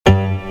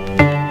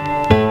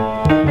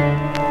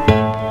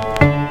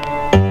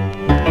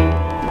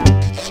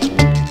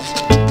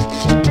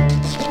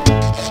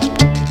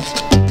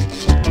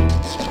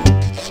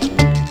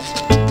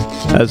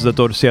as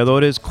the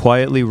torceadores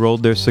quietly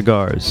rolled their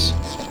cigars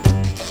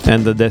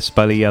and the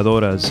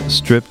despalilladoras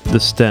stripped the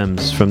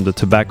stems from the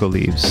tobacco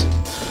leaves.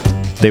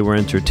 They were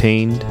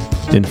entertained,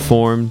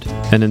 informed,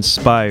 and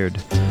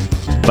inspired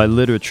by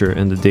literature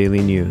and the daily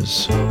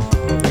news.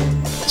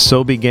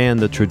 So began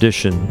the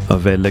tradition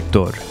of El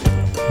Lector,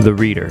 the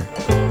reader.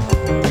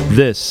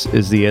 This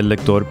is the El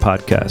Lector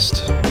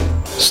podcast,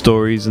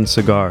 stories and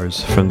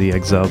cigars from the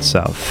exiled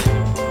South.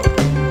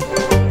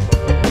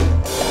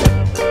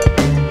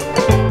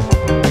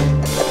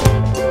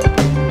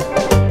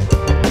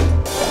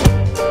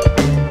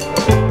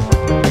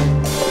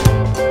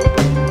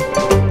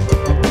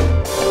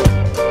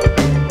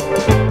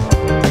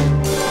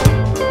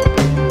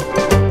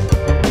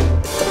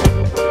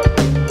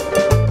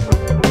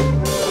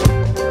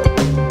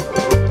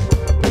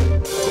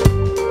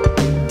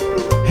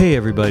 Hey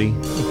everybody,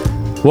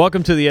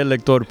 welcome to the El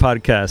Lector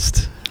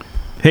podcast.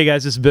 Hey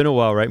guys, it's been a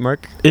while, right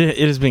Mark? It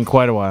has been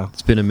quite a while.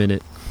 It's been a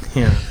minute.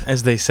 Yeah,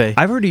 as they say.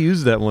 I've already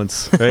used that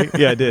once, right?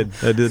 Yeah, I did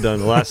on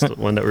the last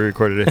one that we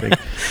recorded, I think.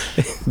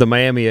 The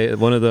Miami,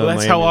 one of the Well,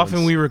 that's Miami how often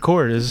ones. We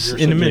record is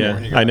in a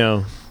minute. Yeah,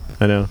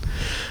 I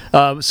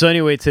know. So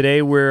anyway,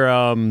 today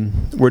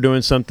we're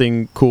doing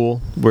something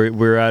cool.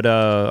 We're at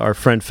our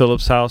friend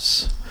Philip's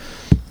house,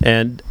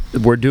 and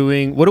we're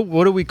doing what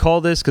do we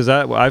call this? Because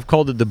I've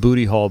called it the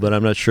booty hall, but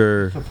I'm not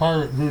sure. The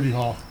pirate booty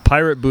hall.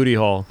 Pirate booty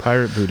hall.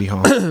 Pirate booty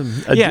hall.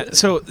 Yeah.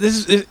 So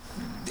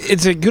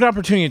it's a good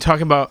opportunity to talk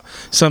about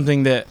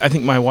something that I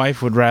think my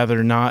wife would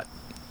rather not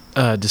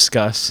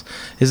discuss.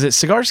 Is that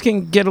cigars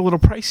can get a little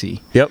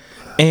pricey. Yep.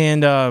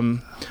 And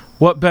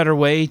what better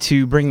way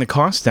to bring the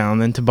cost down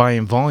than to buy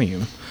in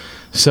volume?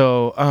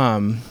 So,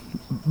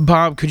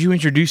 Bob, could you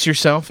introduce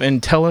yourself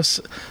and tell us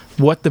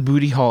what the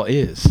booty hall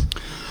is?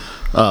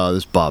 This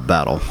is Bob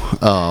Battle.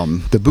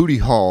 The Booty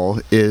Hall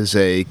is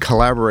a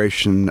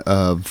collaboration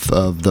of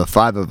the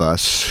five of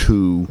us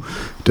who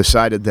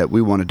decided that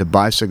we wanted to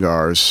buy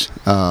cigars,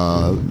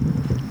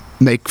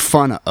 make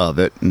fun of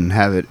it, and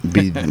have it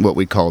be what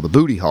we call the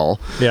Booty Hall.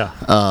 Yeah.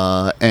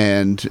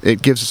 And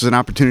it gives us an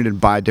opportunity to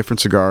buy different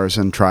cigars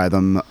and try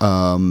them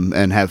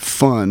and have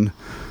fun.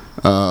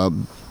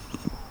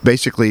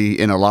 Basically,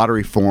 in a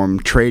lottery form,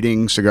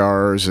 trading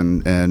cigars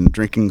and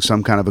drinking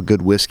some kind of a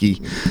good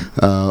whiskey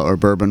or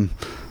bourbon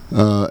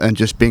and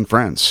just being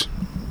friends.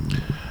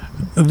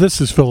 This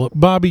is Philip.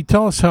 Bobby,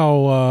 tell us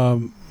how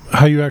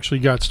you actually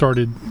got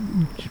started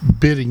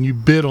bidding. You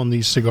bid on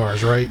these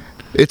cigars, right?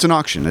 It's an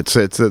auction. It's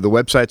the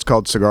website's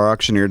called Cigar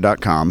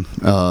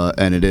Aficionado,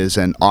 and it is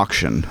an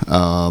auction.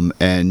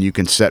 And you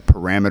can set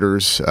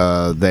parameters.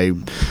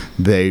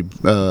 They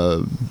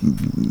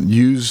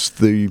use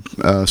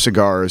the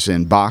cigars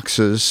in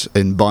boxes,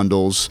 in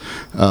bundles.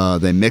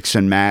 They mix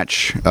and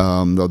match.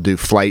 They'll do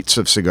flights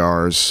of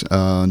cigars,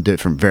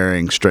 different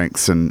varying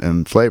strengths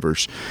and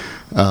flavors.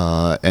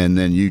 And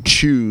then you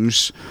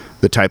choose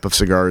the type of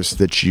cigars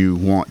that you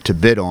want to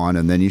bid on,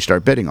 and then you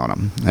start bidding on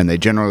them. And they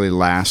generally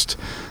last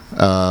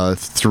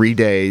 3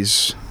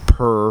 days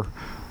per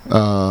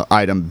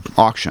item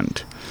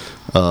auctioned.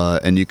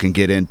 And you can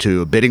get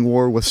into a bidding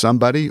war with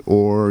somebody,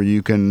 or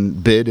you can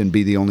bid and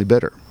be the only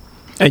bidder.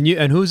 And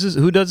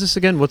who does this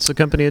again? What's the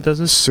company that does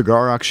this?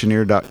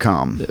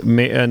 CigarAuctioneer.com.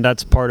 And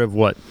that's part of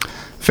what?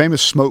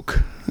 Famous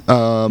Smoke.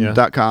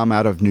 .com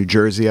out of New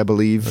Jersey, I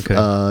believe, okay.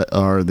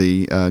 Are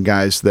the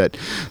guys that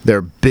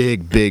they're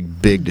big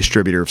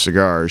distributor of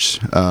cigars,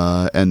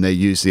 and they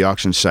use the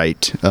auction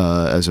site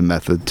as a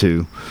method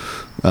to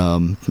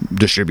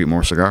distribute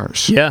more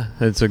cigars. Yeah,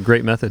 it's a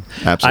great method.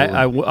 Absolutely.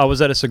 I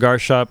was at a cigar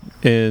shop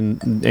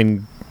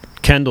in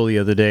Kendall the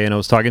other day, and I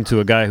was talking to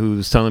a guy who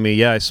was telling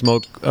me, I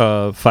smoke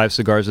 5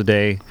 cigars a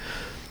day.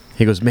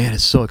 He goes, man,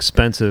 it's so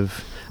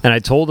expensive. And I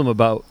told him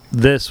about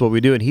this, what we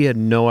do, and he had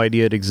no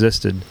idea it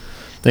existed.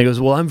 And he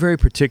goes, well, I'm very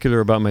particular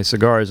about my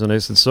cigars. And I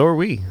said, so are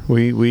we.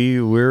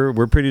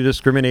 We're pretty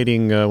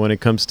discriminating when it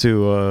comes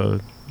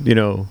to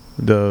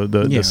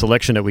the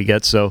selection that we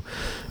get. So,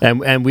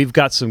 and we've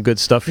got some good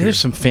stuff here. There's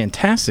some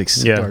fantastic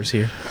cigars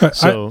here.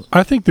 So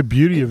I think the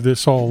beauty of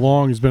this all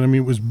along has been,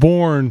 it was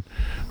born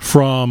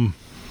from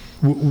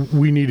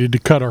we needed to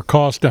cut our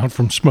costs down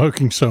from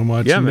smoking so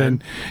much, and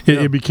then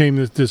it became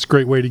this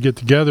great way to get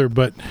together.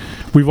 But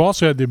we've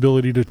also had the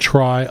ability to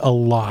try a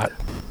lot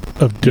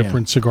of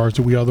different cigars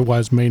that we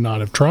otherwise may not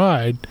have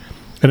tried,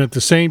 and at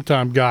the same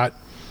time got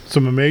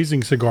some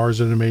amazing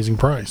cigars at an amazing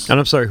price. And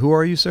I'm sorry, who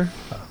are you, sir?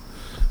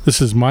 This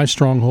is my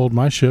stronghold,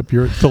 my ship.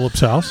 You're at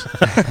Philip's house.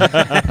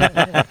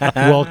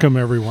 Welcome,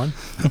 everyone.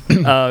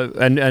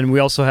 And we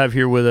also have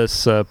here with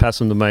us, pass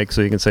him the mic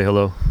so you can say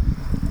hello.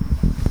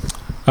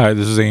 Hi,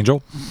 this is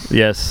Angel.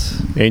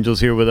 Yes, Angel's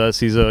here with us.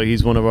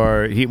 He's one of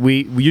our.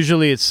 We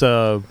usually it's.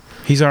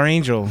 He's our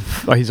angel.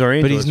 He's our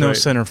angel, but he's no right.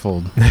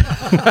 centerfold.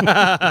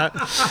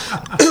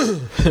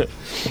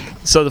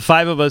 So the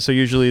 5 of us are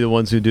usually the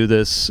ones who do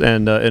this,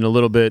 and in a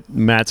little bit,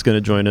 Matt's going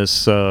to join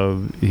us.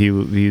 He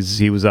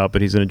was out,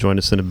 but he's going to join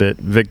us in a bit.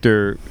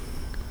 Victor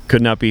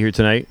could not be here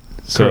tonight,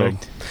 So,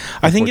 correct.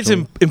 I think it's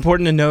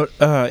important to note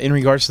in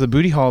regards to the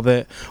booty haul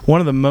that one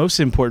of the most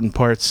important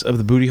parts of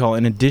the booty haul,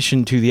 in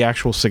addition to the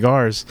actual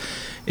cigars,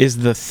 is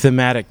the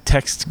thematic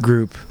text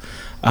group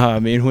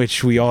in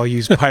which we all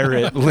use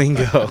pirate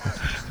lingo.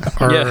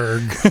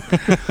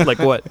 Like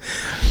what?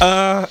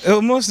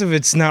 Well, most of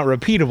it's not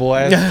repeatable,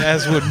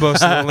 as would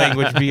most of the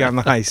language be on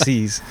the high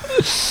seas.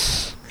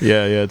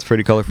 Yeah, it's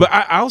pretty colorful. But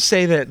I'll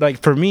say that,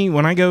 like, for me,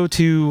 when I go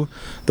to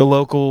the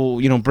local,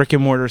 brick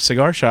and mortar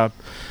cigar shop,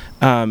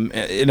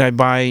 and I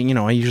buy,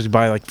 I usually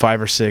buy like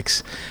 5 or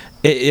 6.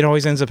 It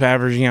always ends up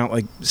averaging out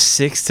like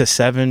 $6 to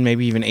 $7,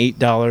 maybe even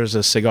 $8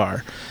 a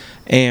cigar.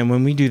 And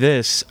when we do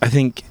this,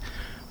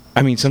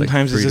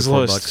 sometimes it's as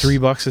low as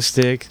 $3 a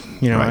stick.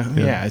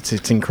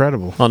 It's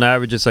incredible. On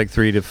average, it's like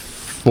 3 to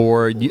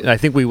 4. I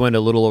think we went a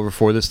little over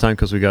 4 this time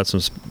because we got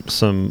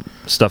some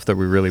stuff that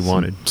we really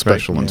wanted,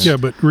 special ones. Yeah,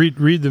 but read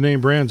the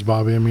name brands,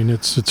 Bobby. I mean,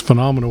 it's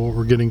phenomenal what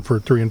we're getting for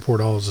 $3 and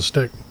 $4 a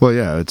stick. Well,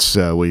 yeah, it's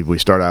we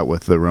start out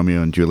with the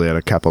Romeo and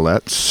Julieta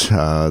Capulets,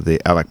 the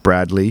Alec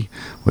Bradley.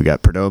 We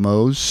got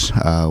Perdomos.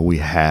 We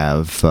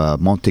have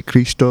Monte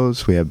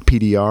Cristos. We have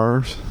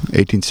PDR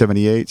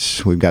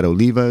 1878s. We've got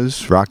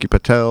Olivas, Rocky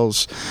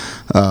Patels.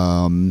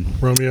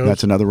 Romeo.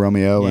 That's another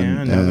Romeo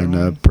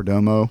and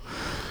Perdomo.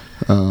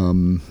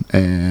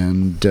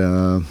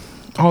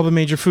 All the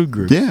major food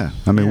groups. Yeah,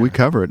 we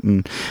cover it,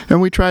 and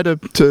we try to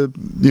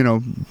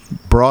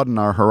broaden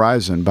our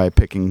horizon by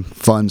picking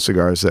fun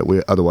cigars that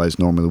we otherwise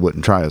normally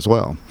wouldn't try as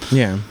well.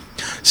 Yeah.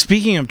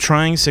 Speaking of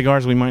trying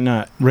cigars we might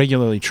not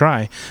regularly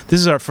try, this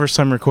is our first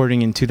time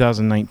recording in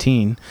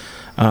 2019,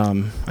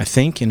 I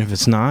think, and if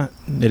it's not,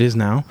 it is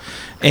now.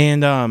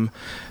 And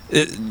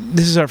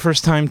this is our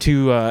first time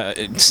to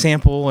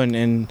sample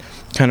and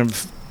kind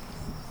of,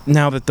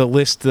 now that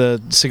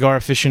the Cigar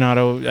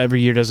Aficionado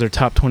every year does their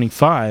top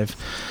 25.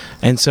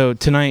 And so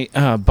tonight,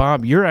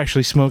 Bob, you're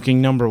actually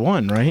smoking number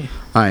 1, right?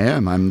 I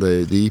am. I'm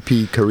the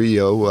EP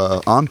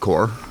Carrillo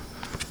Encore,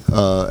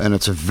 and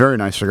it's a very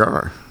nice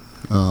cigar.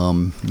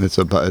 It's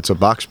a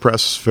box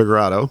press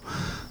Figurado,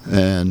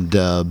 and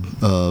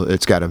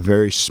it's got a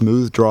very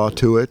smooth draw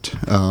to it.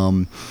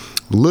 A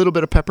little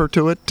bit of pepper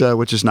to it,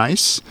 which is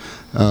nice.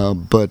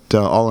 But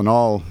all in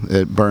all,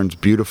 it burns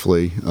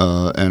beautifully,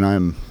 and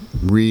I'm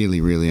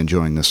really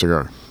enjoying this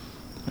cigar.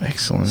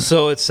 Excellent.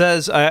 So it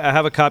says, I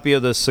have a copy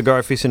of the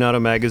Cigar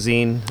Aficionado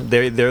magazine.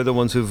 They're the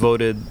ones who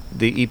voted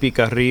the Epe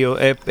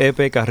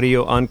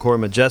Carrillo Encore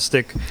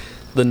Majestic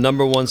the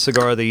number 1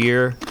 cigar of the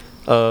year.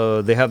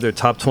 They have their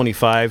top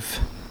 25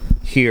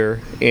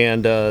 here,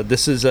 and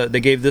this is they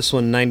gave this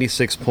one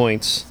 96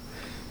 points,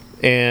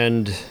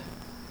 and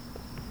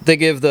they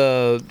give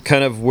the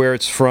kind of where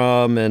it's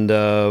from and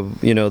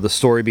the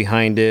story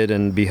behind it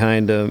and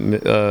behind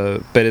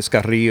Perez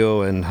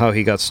Carrillo and how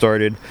he got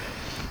started.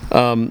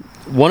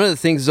 One of the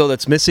things though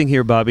that's missing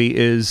here, Bobby,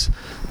 is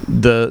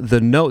the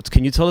notes.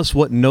 Can you tell us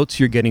what notes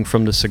you're getting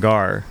from the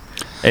cigar?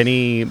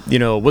 Any,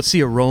 what's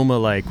the aroma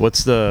like?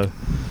 What's the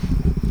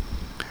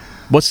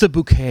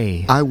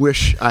bouquet? I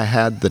wish I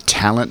had the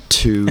talent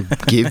to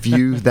give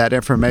you that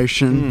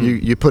information.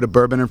 You put a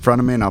bourbon in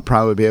front of me, and I'll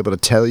probably be able to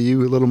tell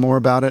you a little more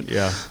about it.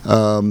 Yeah.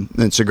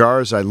 And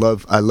cigars, I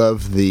love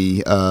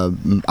the.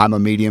 I'm a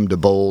medium to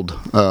bold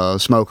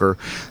smoker.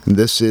 And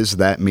this is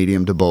that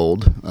medium to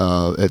bold.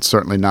 It's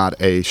certainly not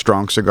a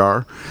strong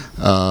cigar,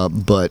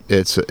 but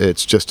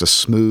it's just a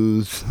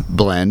smooth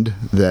blend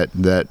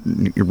that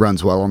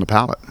runs well on the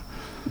palate.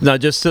 Now,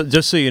 just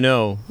so you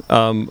know,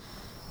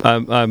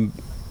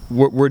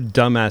 we're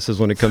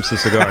dumbasses when it comes to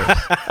cigars.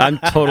 I'm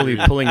totally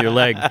pulling your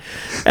leg.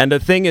 And the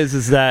thing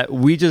is that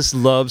we just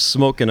love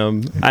smoking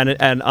them.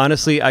 And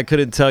honestly, I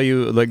couldn't tell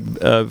you, like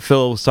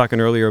Phil was talking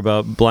earlier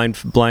about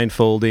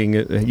blindfolding,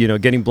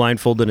 getting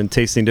blindfolded and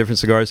tasting different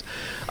cigars.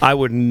 I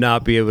would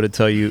not be able to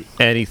tell you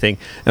anything.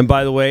 And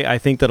by the way, I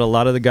think that a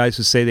lot of the guys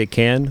who say they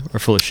can are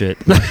full of shit.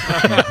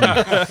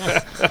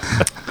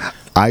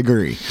 I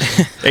agree.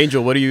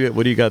 Angel, what do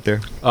you got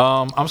there?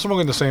 I'm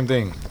smoking the same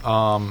thing.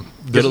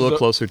 Get a little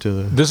closer to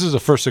the... This is the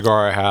first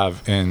cigar I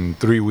have in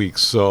 3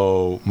 weeks,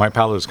 so my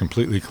palate is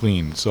completely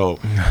clean. So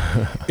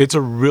it's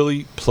a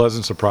really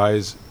pleasant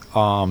surprise.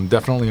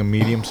 Definitely a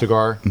medium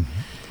cigar.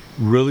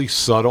 Really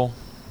subtle,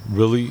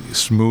 really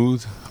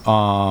smooth.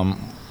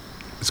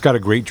 It's got a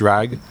great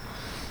drag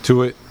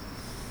to it.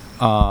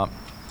 I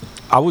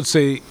would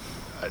say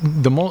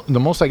the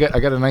most I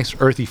got a nice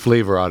earthy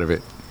flavor out of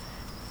it.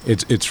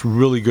 It's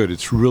really good.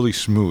 It's really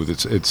smooth.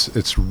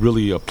 It's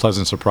really a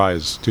pleasant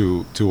surprise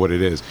to what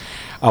it is.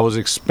 I was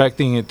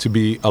expecting it to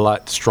be a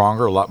lot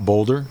stronger, a lot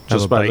bolder,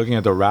 just by looking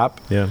at the wrap,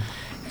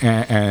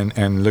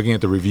 and looking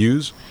at the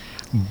reviews.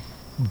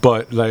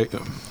 But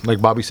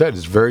like Bobby said,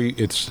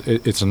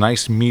 it's a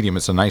nice medium.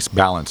 It's a nice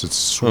balance. It's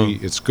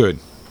sweet. It's good.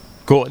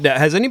 Cool. Now,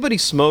 has anybody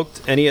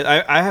smoked any?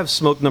 I have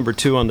smoked number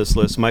 2 on this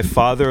list. My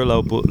father,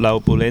 La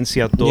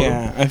Opulencia Toro.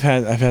 Yeah, I've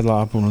had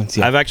La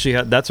Opulencia. I've actually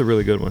had. That's a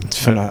really good one.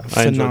 It's I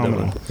enjoyed that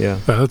one. Yeah.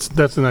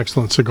 That's an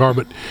excellent cigar.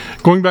 But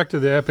going back to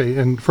the Epe,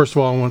 and first of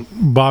all,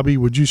 Bobby,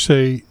 would you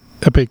say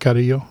Epe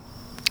Carrillo?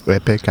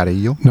 Pepe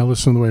Carrillo. Now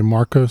listen to the way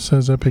Marco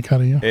says Pepe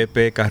Carrillo.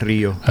 Pepe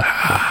Carrillo.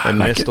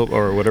 Ernesto,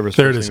 or whatever his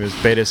There first it name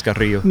is. Perez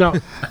Carrillo. Now,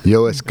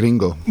 Yo es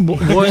gringo.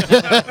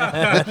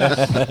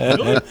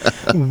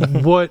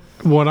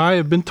 what I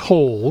have been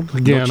told,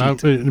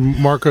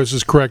 again, Marcos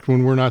is correct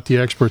when we're not the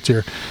experts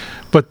here,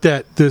 but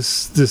that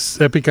this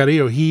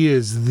Epicarillo, he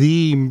is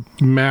the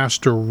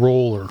master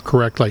roller,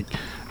 correct? Like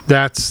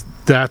that's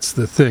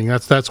the thing.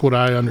 That's what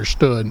I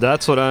understood.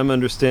 That's what I'm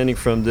understanding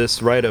from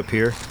this write-up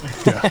here.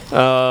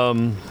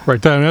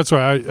 Right. That's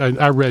why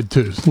I read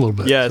too a little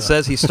bit. Yeah, it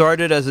says he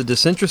started as a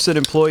disinterested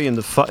employee in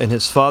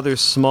his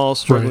father's small,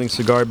 struggling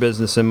cigar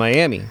business in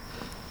Miami.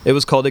 It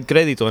was called El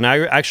Crédito, and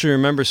I actually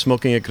remember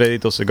smoking El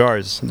Crédito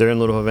cigars there in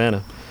Little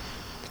Havana,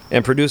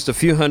 and produced a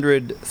few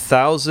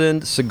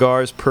 100,000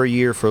 cigars per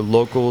year for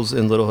locals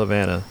in Little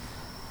Havana.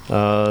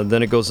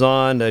 Then it goes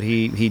on that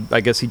he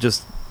I guess he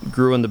just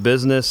grew in the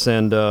business,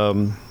 and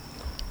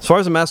as far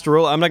as a master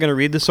roller, I'm not going to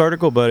read this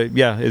article, but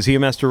is he a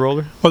master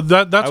roller? Well,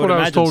 that's what I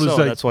was told. So. Is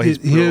that that's why he's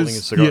rolling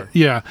his cigar.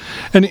 Yeah.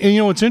 And you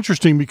know it's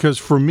interesting because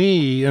for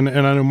me, and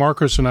I know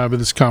Marcos and I have had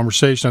this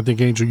conversation. I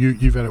think Angel,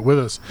 you've had it with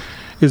us,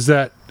 is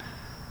that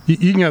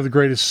you can have the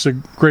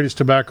greatest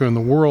tobacco in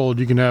the world.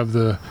 You can have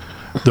the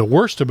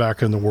worst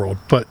tobacco in the world,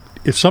 but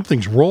if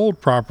something's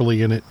rolled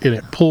properly and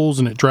it pulls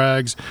and it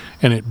drags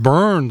and it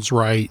burns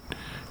right,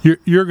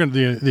 you're going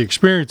to the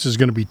experience is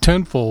going to be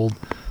tenfold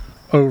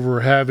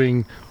over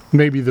having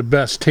maybe the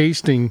best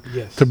tasting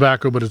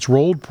tobacco, but it's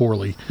rolled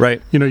poorly.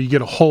 Right. You know, you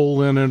get a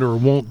hole in it, or it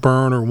won't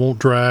burn, or it won't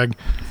drag.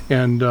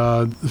 And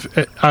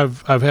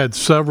I've had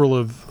several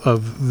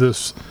of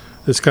this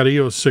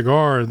Carrillo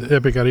cigar, the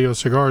Epic Carrillo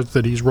cigars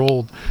that he's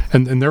rolled,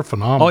 and they're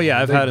phenomenal. Oh yeah,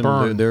 I've had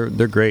them.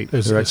 They're great.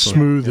 As they're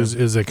smooth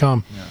as they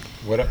come.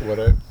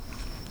 Yeah.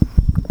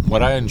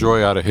 What I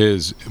enjoy out of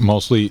his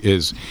mostly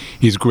is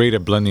he's great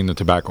at blending the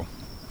tobacco.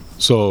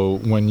 So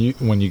when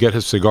you get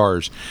his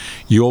cigars,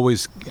 you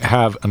always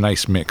have a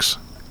nice mix.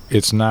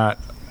 It's not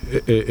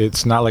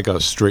like a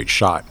straight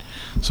shot.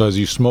 So as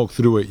you smoke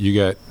through it, you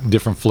get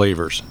different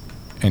flavors,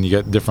 and you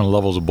get different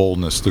levels of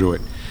boldness through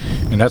it.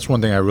 And that's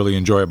one thing I really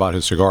enjoy about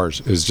his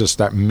cigars is just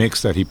that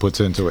mix that he puts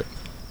into it.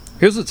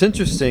 Here's what's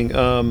interesting.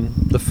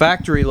 The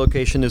factory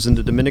location is in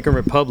the Dominican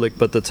Republic,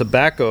 but the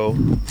tobacco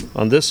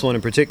on this one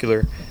in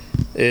particular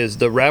is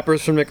the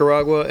wrappers from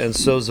Nicaragua, and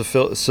so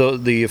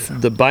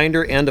the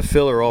binder and the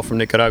filler are all from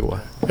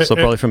Nicaragua. So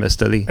probably from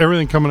Esteli.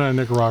 Everything coming out of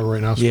Nicaragua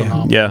right now is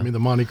phenomenal. Yeah. I mean, the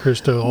Monte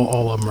Cristo,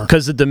 all of them are.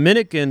 Because the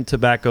Dominican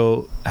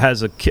tobacco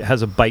has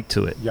a bite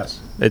to it.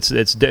 Yes.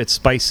 It's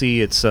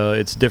spicy.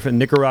 It's different.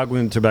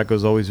 Nicaraguan tobacco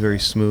is always very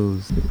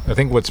smooth. I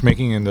think what's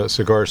making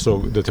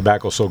the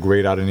tobacco so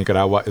great out of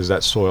Nicaragua is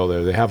that soil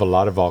there. They have a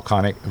lot of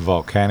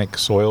volcanic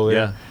soil there.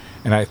 Yeah.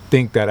 And I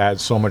think that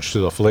adds so much to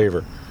the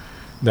flavor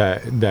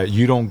that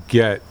you don't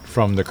get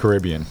from the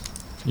Caribbean.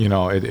 You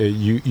know,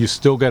 you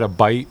still get a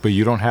bite, but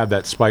you don't have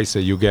that spice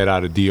that you get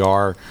out of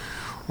DR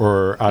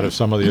or out of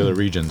some of the other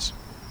regions.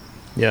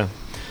 Yeah.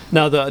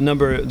 Now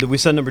we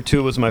said number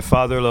 2 was my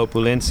father, La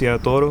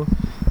Opulencia Toro.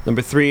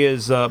 Number 3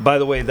 is, by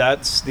the way,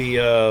 that's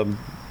the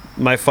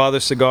my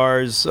father's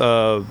cigars.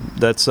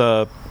 That's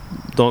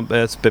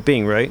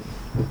Pepin, right?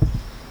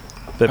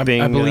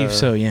 Pepin, I believe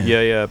so. Yeah.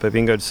 Yeah.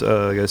 Pepin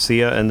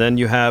Garcia, and then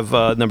you have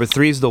number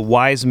 3 is the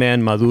Wise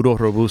Man Maduro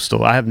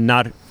Robusto. I have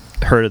not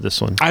heard of this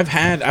one. I've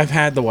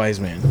had the Wise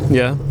Man.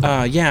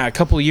 Yeah. Yeah. A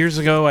couple of years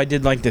ago, I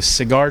did like this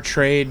cigar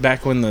trade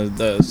back when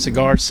the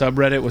cigar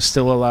subreddit was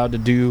still allowed to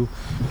do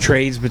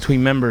trades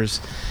between members,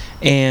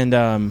 and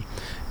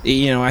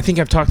I think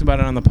I've talked about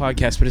it on the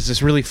podcast, but it's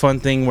this really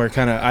fun thing where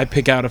kind of I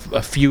pick out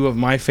a few of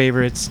my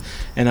favorites,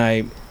 and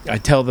I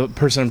tell the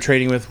person I'm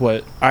trading with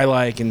what I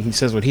like, and he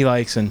says what he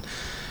likes, and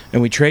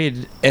we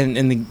trade,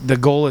 and the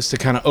goal is to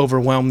kind of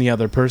overwhelm the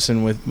other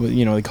person with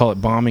they call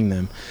it bombing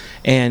them.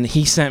 And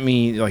he sent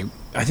me like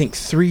I think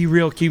 3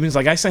 real Cubans.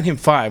 Like I sent him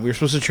 5. We were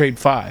supposed to trade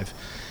 5,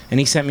 and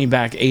he sent me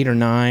back 8 or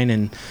 9,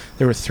 and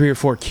there were 3 or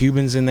 4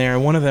 Cubans in there.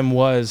 One of them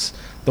was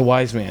the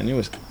Wise Man. It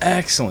was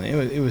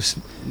excellent. It was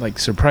like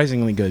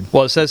surprisingly good.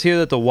 Well, it says here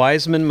that the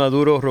Wiseman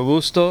Maduro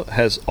Robusto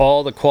has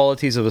all the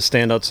qualities of a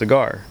standout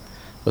cigar.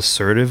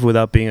 Assertive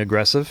without being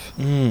aggressive,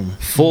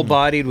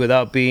 full-bodied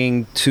without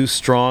being too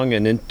strong,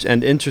 and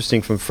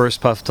interesting from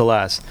first puff to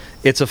last.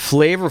 It's a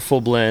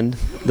flavorful blend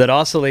that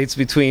oscillates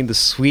between the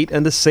sweet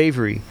and the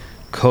savory.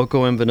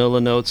 Cocoa and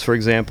vanilla notes, for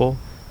example,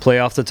 play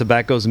off the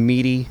tobacco's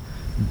meaty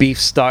beef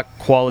stock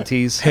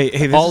qualities, hey,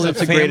 this all is a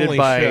integrated family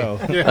by show.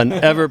 an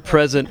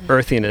ever-present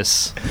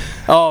earthiness.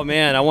 Oh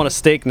man, I want a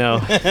steak now.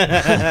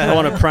 I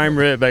want a prime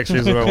rib, actually,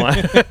 is what I want.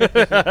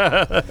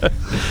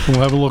 We'll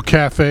have a little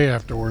cafe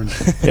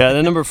afterwards. Yeah,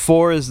 then number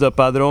 4 is the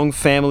Padron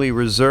Family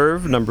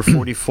Reserve, number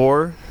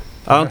 44.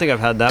 I don't think I've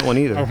had that one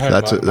either.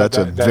 That's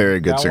a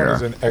very good cigar.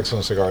 That one is an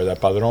excellent cigar. That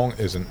Padron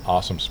is an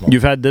awesome smoke.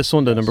 You've had this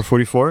one, the number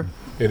 44?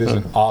 It is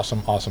an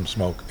awesome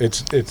smoke.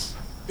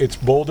 It's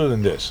bolder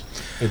than this.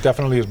 It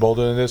definitely is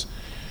bolder than this,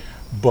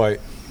 but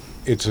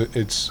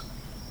it's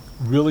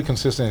really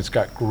consistent. It's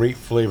got great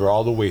flavor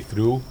all the way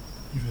through.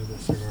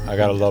 I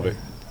gotta love it.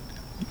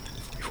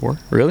 44?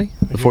 Really?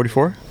 The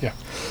 44? Yeah.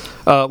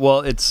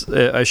 Well, it's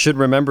I should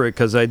remember it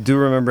because I do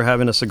remember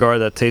having a cigar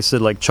that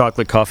tasted like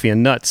chocolate, coffee,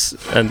 and nuts.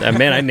 And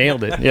man, I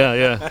nailed it.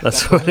 Yeah,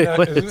 that's what it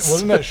was.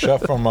 Wasn't that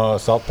Chef from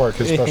South Park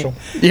his special?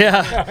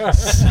 Yeah,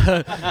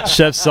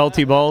 Chef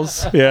Salty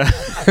Balls. Yeah.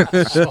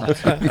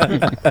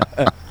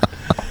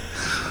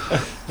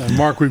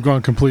 Mark, we've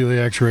gone completely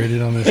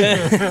X-rated on this.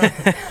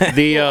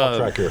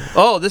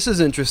 This is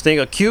interesting.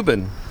 A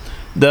Cuban.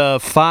 The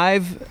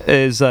 5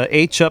 is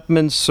H.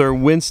 Upmann Sir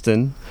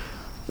Winston,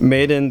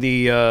 made in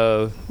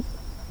by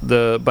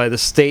the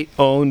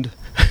state-owned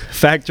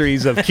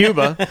factories of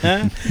Cuba.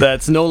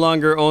 That's no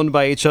longer owned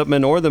by H.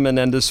 Upmann or the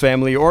Menendez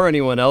family or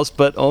anyone else,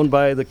 but owned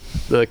by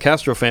the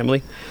Castro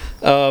family.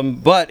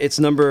 But it's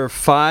number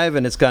 5,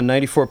 and it's got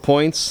 94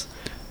 points.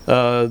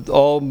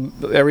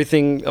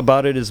 Everything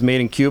about it is made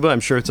in Cuba. I'm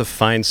sure it's a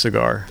fine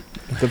cigar.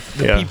 The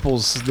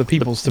people's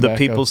tobacco. The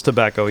people's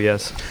tobacco,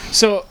 yes.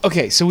 So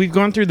we've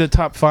gone through the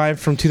top 5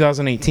 from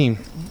 2018,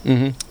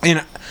 and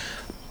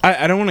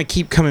I don't want to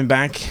keep coming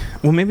back.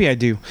 Well, maybe I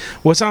do.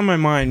 What's on my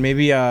mind?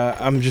 Maybe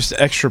I'm just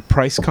extra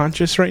price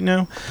conscious right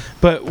now.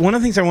 But one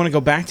of the things I want to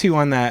go back to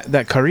on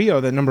that Carrillo,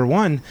 that number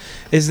 1,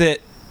 is that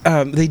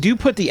they do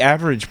put the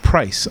average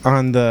price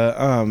on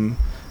the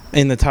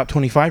in the top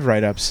 25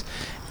 write-ups.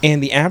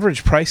 And the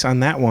average price on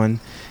that one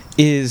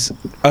is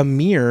a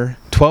mere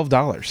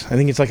 $12. I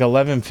think it's like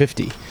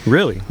 $11.50.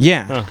 Really?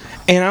 Yeah. Huh.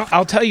 And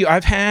I'll tell you,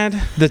 I've had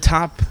the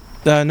top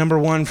number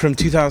 1 from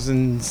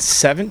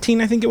 2017,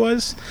 I think it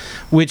was,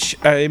 which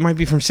it might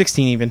be from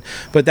 16 even,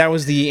 but that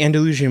was the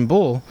Andalusian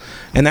Bull,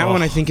 and that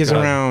one I think is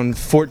around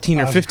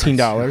 $14 or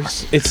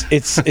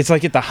 $15. It's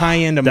like at the high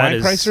end of my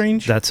price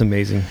range. That's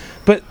amazing.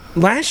 But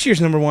last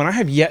year's number 1, I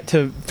have yet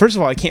to. First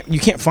of all, you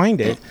can't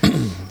find it.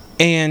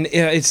 And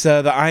it's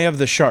the Eye of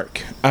the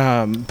Shark,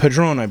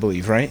 Padron, I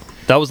believe, right?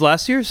 That was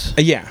last year's?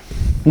 Yeah.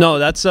 No,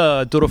 that's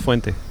Duro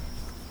Fuente.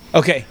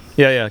 Okay.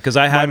 Yeah, because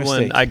I had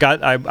one. mistake.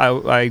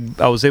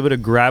 I was able to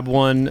grab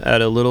one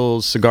at a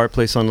little cigar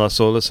place on Las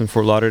Olas in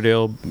Fort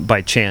Lauderdale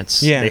by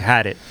chance. Yeah. They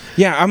had it.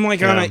 Yeah, I'm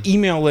like on an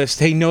email list.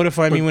 Hey,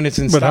 notify me when it's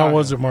in stock. But how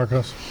was it,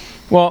 Marcos?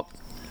 Well,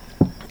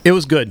 it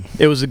was good.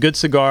 It was a good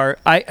cigar.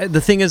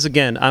 The thing is,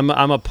 again, I'm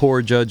a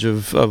poor judge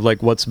of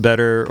like what's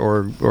better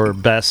or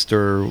best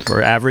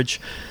or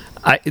average.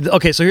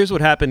 Okay, so here's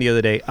what happened the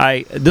other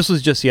day. This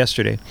was just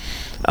yesterday.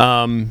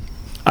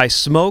 I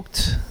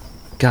smoked.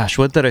 Gosh,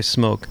 what did I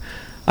smoke?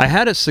 I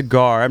had a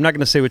cigar. I'm not going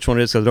to say which one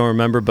it is because I don't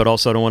remember, but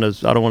also I don't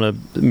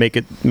want to make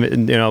it,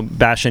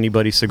 bash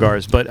anybody's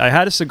cigars. But I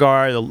had a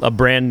cigar, a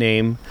brand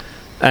name,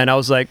 and I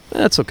was like,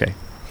 that's okay.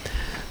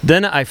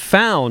 Then I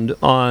found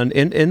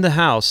in the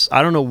house,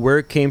 I don't know where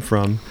it came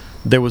from,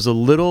 there was a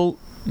little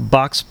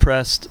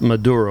box-pressed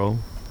Maduro,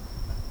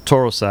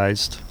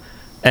 Toro-sized,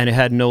 and it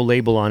had no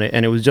label on it,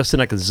 and it was just in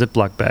like a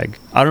Ziploc bag.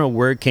 I don't know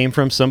where it came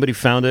from. Somebody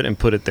found it and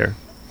put it there.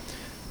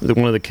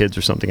 One of the kids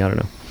or something, I don't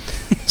know.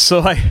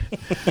 So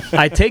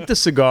I take the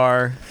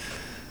cigar,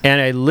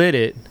 and I lit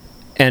it,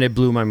 and it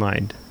blew my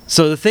mind.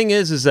 So the thing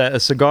is that a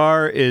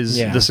cigar is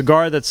the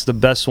cigar that's the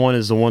best one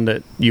is the one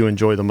that you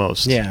enjoy the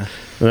most. Yeah.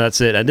 And that's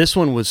it. And this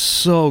one was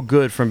so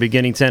good from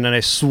beginning to end. And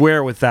I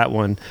swear with that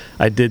one,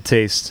 I did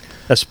taste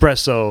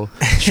espresso,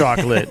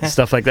 chocolate,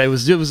 stuff like that. It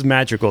was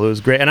magical. It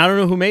was great. And I don't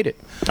know who made it.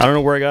 I don't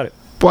know where I got it.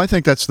 Well, I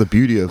think that's the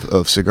beauty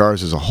of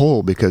cigars as a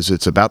whole because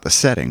it's about the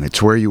setting.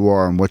 It's where you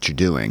are and what you're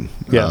doing.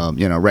 Yeah.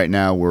 Right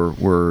now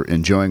we're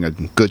enjoying a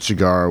good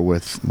cigar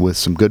with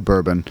some good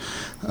bourbon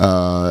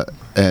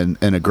and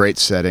a great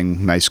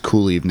setting, nice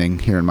cool evening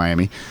here in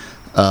Miami.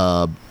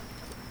 I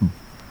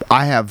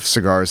have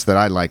cigars that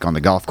I like on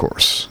the golf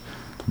course.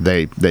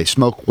 They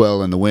smoke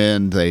well in the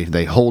wind.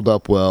 They hold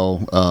up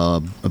well,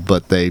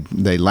 but they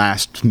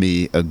last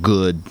me a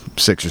good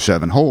 6 or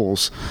 7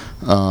 holes,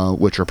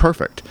 which are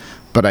perfect.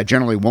 But I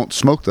generally won't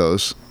smoke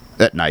those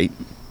at night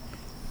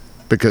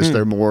because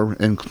they're more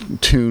in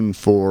tune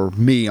for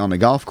me on the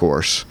golf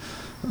course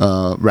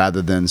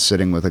rather than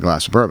sitting with a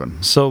glass of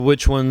bourbon. So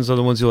which ones are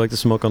the ones you like to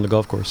smoke on the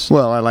golf course?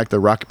 Well, I like the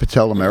Rocky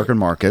Patel American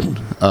Market.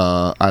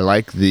 I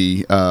like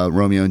the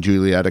Romeo and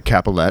Juliet at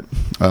Capilet.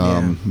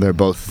 They're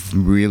both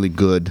really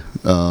good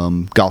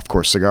golf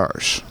course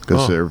cigars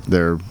because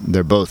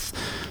they're both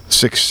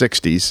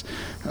 660s.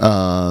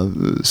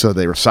 So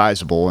they were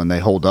sizable and they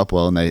hold up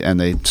well and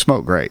they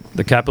smoke great.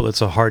 The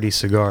Capilet's a hearty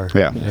cigar.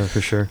 Yeah,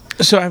 for sure.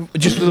 So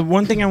just the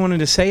one thing I wanted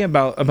to say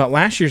about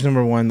last year's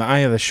number 1, the Eye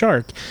of the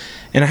Shark,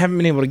 and I haven't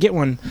been able to get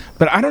one,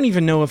 but I don't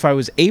even know if I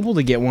was able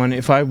to get one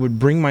if I would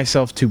bring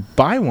myself to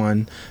buy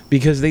one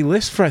because they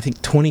list for I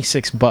think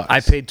 $26.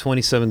 I paid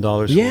 $27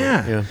 for it.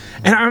 Yeah.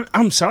 And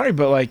I'm sorry,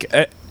 but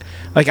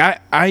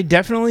I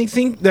definitely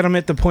think that I'm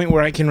at the point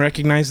where I can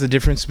recognize the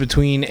difference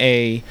between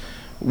a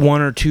 $1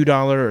 or $2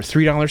 or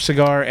 $3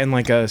 cigar and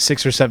like a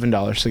 $6 or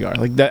 $7 cigar.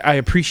 Like that, I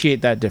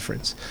appreciate that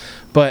difference,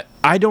 but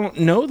I don't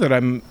know that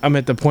I'm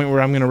at the point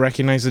where I'm going to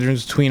recognize the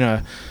difference between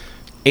a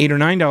 $8 or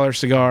 $9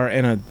 cigar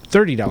and a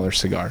 $30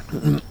 cigar.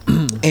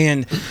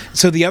 And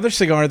so the other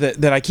cigar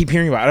that I keep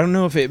hearing about, I don't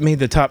know if it made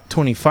the top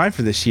 25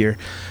 for this year,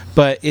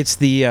 but it's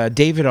the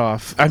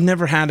Davidoff. I've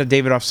never had a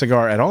Davidoff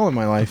cigar at all in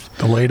my life.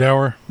 The late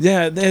hour?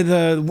 Yeah,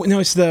 no,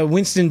 it's the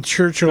Winston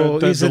Churchill.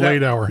 The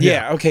late hour.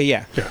 Yeah, okay,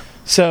 yeah.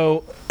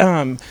 So,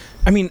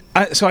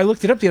 so I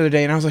looked it up the other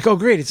day, and I was like, oh,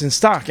 great, it's in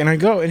stock. And I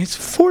go, and it's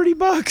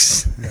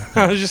 $40. Yeah.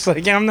 I was just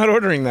like, I'm not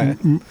ordering that.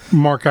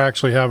 Mark, I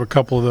actually have a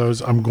couple of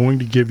those. I'm going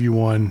to give you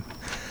one.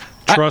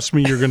 Trust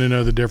me, you're going to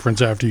know the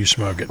difference after you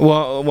smoke it.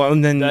 Well,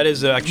 and then that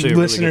is actually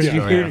listeners, a really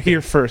good you hear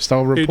here first.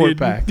 I'll report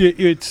back.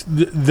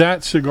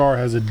 That cigar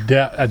has a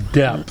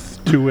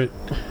depth to it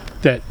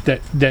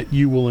that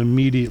you will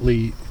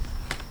immediately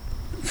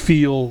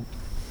feel,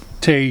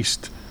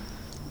 taste.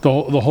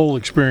 The whole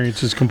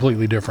experience is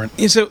completely different.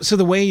 Yeah, so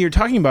the way you're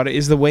talking about it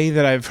is the way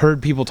that I've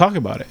heard people talk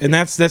about it, and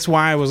that's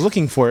why I was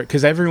looking for it,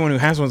 because everyone who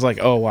has one's like,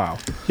 oh wow.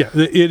 Yeah,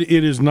 it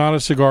is not a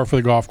cigar for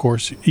the golf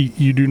course.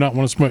 You do not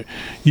want to smoke.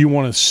 You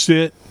want to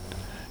sit.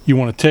 You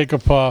want to take a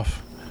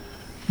puff.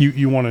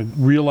 You want to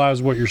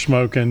realize what you're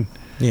smoking.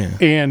 Yeah.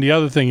 And the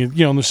other thing is,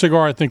 in the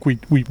cigar, I think we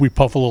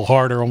puff a little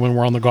harder when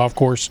we're on the golf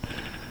course.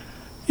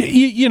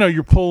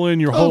 You're pulling,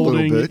 you're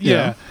holding. A little bit,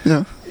 yeah.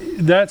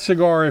 That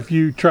cigar, if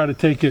you try to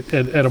take it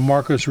at a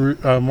Marcos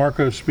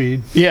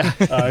speed, yeah,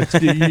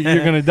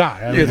 you're going to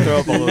die. You're going to throw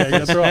up a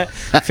little.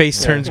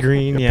 Face turns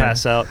green. Yeah,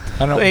 pass out.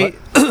 I know. Hey,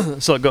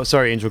 so go.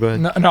 Sorry, Angel. Go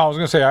ahead. No, I was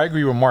going to say I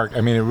agree with Mark.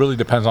 I mean, it really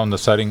depends on the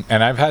setting,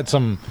 and I've had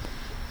some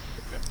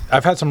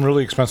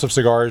really expensive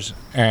cigars,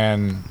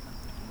 and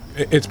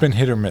it's been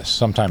hit or miss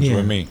sometimes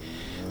with me.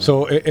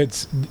 So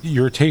it's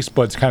your taste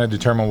buds kind of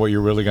determine what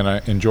you're really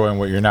going to enjoy and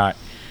what you're not.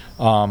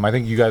 I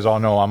think you guys all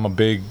know I'm a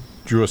big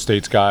Drew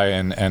Estates guy,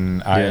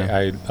 and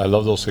I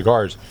love those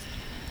cigars.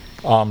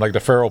 Like the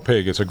Feral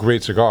Pig, it's a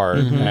great cigar,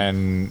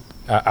 and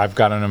I've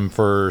gotten them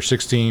for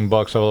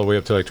 $16 all the way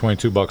up to like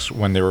 $22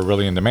 when they were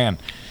really in demand.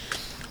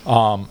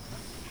 But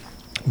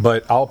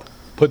I'll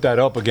put that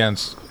up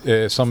against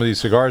some of these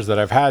cigars that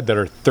I've had that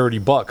are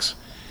 $30,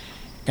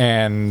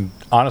 and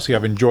honestly,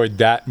 I've enjoyed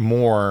that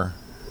more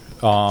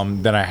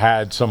than I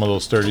had some of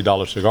those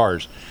 $30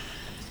 cigars.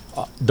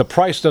 The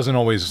price doesn't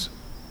always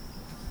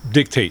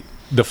dictate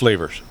the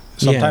flavors.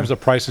 Sometimes the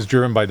price is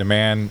driven by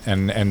demand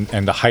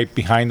and the hype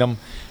behind them,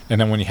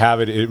 and then when you have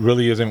it, it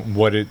really isn't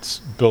what it's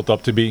built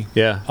up to be.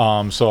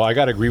 Yeah. So I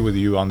got to agree with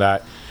you on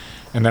that.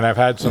 And then I've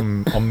had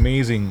some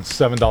amazing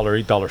 $7,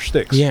 $8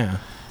 sticks. Yeah.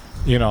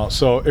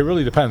 So it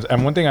really depends.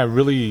 And one thing I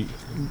really,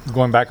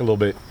 going back a little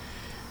bit,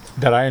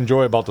 that I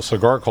enjoy about the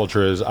cigar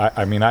culture is,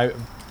 I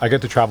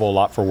get to travel a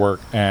lot for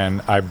work,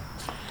 and I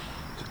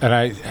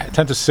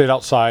tend to sit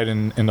outside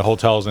in the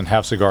hotels and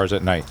have cigars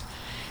at night.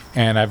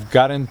 And I've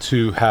gotten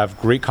to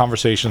have great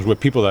conversations with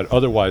people that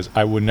otherwise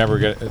I would never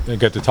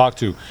get to talk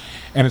to,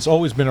 and it's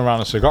always been around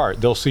a cigar.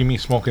 They'll see me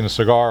smoking a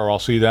cigar, or I'll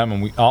see them,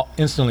 and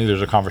instantly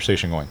there's a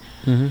conversation going,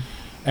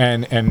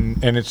 and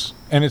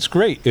it's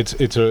great.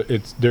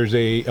 There's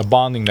a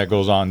bonding that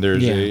goes on.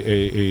 There's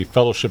a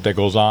fellowship that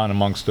goes on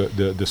amongst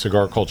the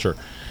cigar culture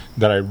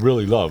that I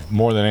really love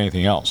more than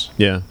anything else.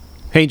 Yeah,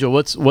 Angel,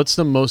 what's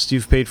the most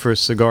you've paid for a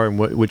cigar, and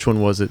which one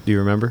was it? Do you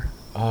remember?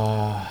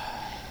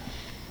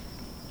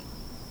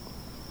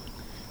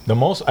 The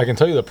most I can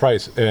tell you the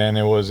price, and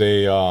it was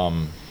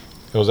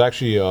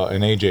actually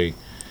an AJ.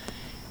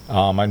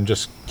 I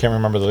just can't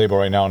remember the label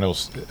right now, and it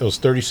was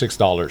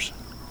 $36.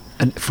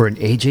 And for an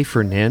AJ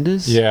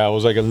Fernandez? Yeah, it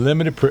was like a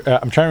limited.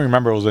 I'm trying to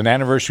remember. It was an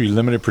anniversary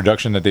limited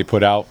production that they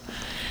put out,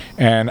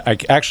 and I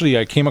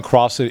came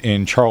across it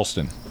in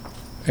Charleston,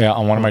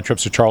 on one of my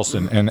trips to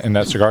Charleston, and in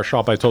that cigar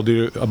shop I told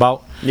you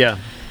about. Yeah.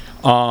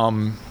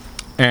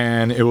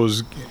 And it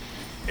was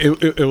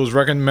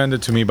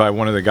recommended to me by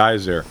one of the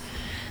guys there.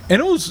 And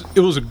it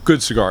was a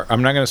good cigar.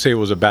 I'm not going to say it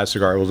was a bad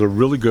cigar. It was a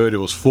really good. It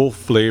was full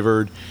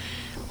flavored.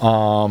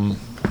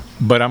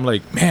 But I'm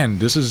like, man,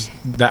 this is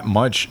that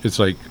much. It's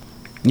like,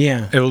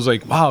 it was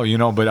like, wow,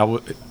 But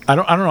I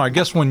don't know. I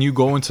guess when you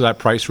go into that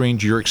price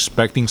range, you're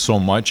expecting so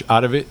much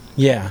out of it.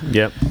 Yeah.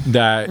 Yep.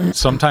 That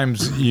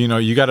sometimes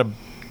you got to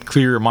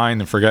clear your mind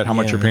and forget how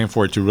much you're paying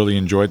for it to really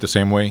enjoy it the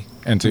same way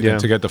and to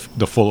get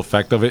the full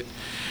effect of it.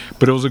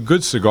 But it was a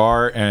good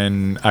cigar,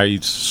 and I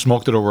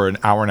smoked it over an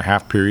hour and a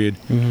half period.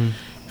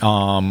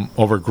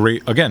 Over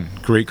great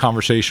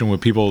conversation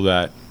with people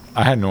that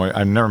I've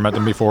never met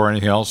them before or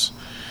anything else.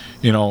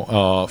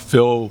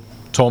 Phil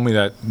told me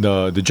that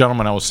the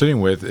gentleman I was sitting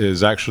with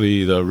is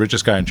actually the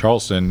richest guy in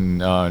Charleston,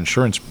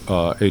 insurance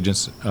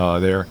agents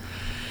there,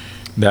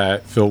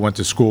 that Phil went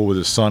to school with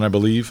his son, I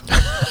believe.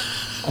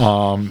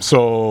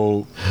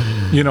 So,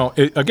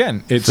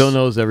 it's Phil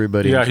knows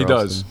everybody. Yeah, he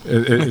does.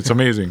 It's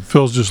amazing.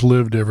 Phil's just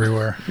lived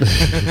everywhere.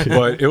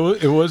 But it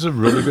was a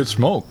really good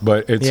smoke.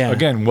 But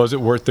again, was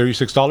it worth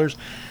 $36?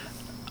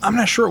 I'm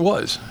not sure it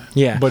was.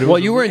 Yeah.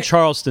 But you were in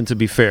Charleston, to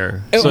be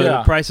fair, so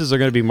the prices are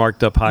going to be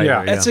marked up higher.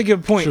 Yeah. That's a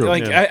good point. True.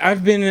 Like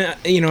I've been,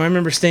 I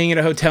remember staying at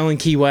a hotel in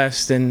Key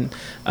West, and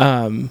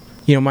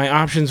my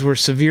options were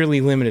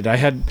severely limited. I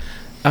had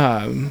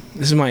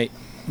this might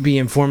be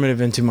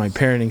informative into my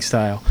parenting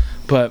style.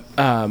 but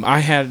I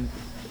had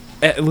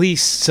at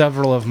least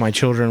several of my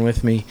children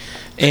with me,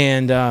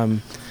 and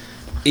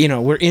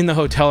we're in the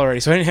hotel already,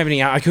 so I didn't have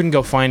any. I couldn't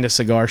go find a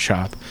cigar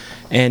shop,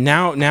 and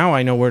now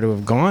I know where to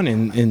have gone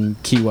in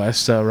Key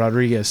West,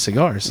 Rodriguez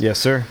Cigars. Yes,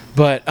 sir.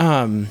 But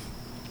I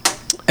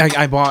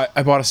bought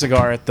a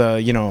cigar at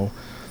the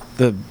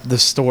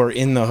store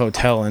in the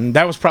hotel, and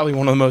that was probably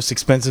one of the most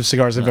expensive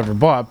cigars I've ever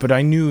bought, but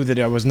I knew that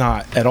I was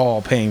not at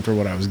all paying for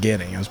what I was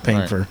getting. I was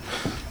paying for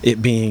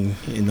it being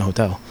in the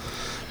hotel.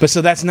 But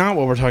so that's not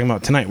what we're talking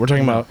about tonight. We're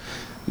talking about,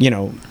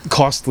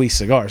 costly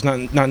cigars,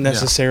 not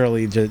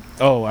necessarily just,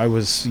 I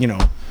was,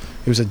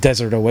 it was a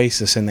desert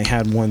oasis and they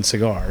had one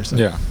cigar. So.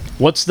 Yeah.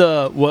 What's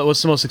the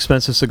most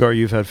expensive cigar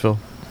you've had, Phil?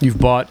 You've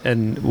bought,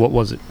 and what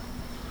was it?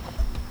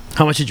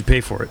 How much did you pay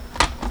for it?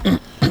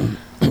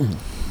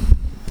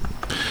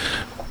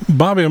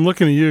 Bobby, I'm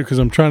looking at you because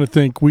I'm trying to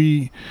think.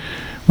 We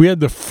had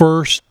the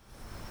first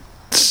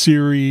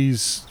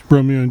series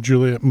Romeo and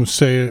Juliet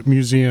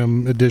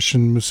Museum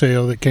Edition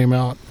Museo that came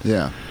out.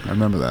 Yeah, I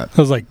remember that. That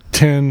was like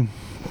 10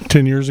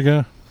 years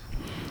ago.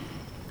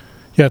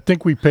 Yeah, I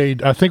think we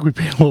paid more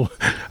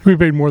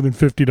than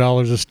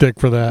 $50 a stick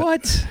for that.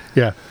 What?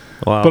 Yeah.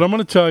 Wow. But I'm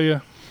going to tell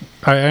you,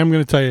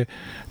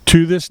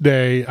 to this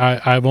day,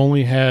 I've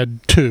only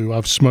had two.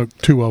 I've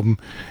smoked two of them.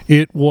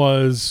 It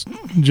was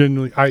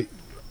genuinely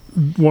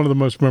one of the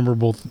most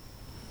memorable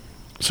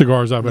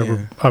cigars I've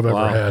ever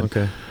had.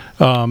 Okay.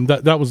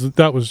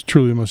 That was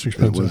truly the most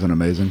expensive. It was an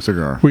amazing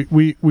cigar.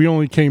 We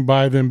only came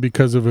by them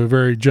because of a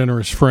very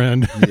generous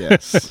friend.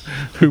 Yes.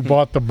 Who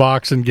bought the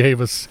box and gave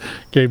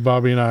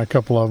Bobby and I a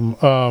couple of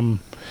them.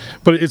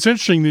 But it's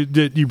interesting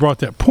that you brought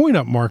that point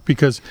up, Mark,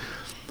 because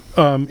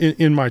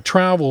in my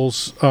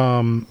travels,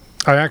 I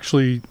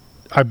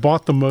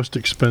bought the most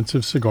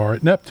expensive cigar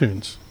at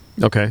Neptune's.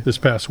 Okay. This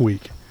past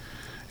week,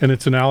 and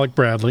it's an Alec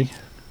Bradley.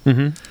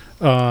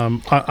 Mm-hmm.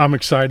 I'm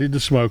excited to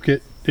smoke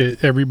it.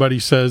 Everybody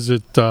says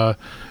it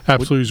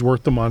absolutely is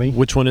worth the money.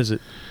 Which one is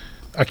it?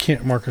 I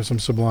can't, Marcus. I'm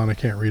so blind I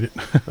can't read it.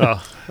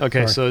 Oh,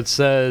 okay. Sorry. So it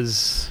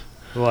says,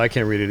 well, I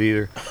can't read it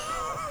either.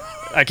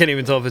 I can't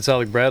even tell if it's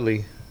Alec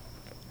Bradley.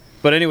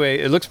 But anyway,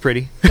 it looks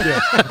pretty. Yeah,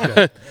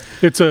 okay.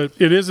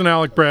 It is an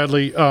Alec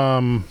Bradley.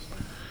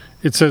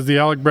 It says the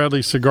Alec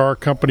Bradley Cigar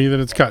Company. Then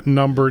it's got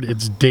numbered.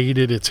 It's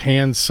dated. It's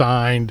hand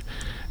signed.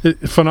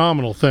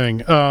 Phenomenal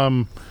thing.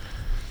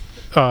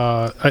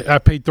 I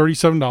paid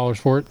 $37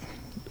 for it.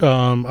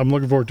 I'm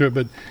looking forward to it.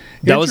 But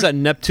that was at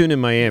Neptune in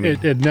Miami.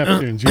 At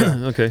Neptune's,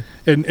 yeah. Okay.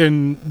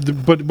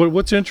 But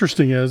what's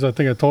interesting is, I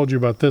think I told you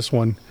about this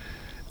one.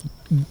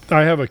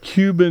 I have a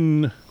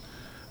Cuban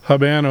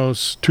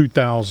Habanos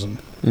 2000.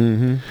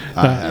 Mm-hmm.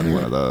 I had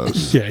one of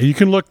those. Yeah, you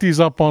can look these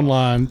up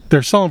online.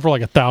 They're selling for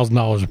like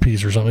 $1,000 a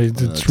piece or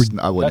something.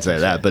 I wouldn't say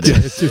that, but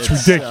it's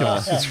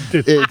ridiculous.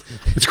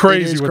 It's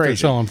crazy what they're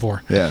selling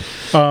for. Yeah.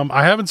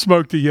 I haven't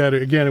smoked it yet.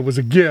 Again, it was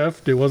a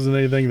gift. It wasn't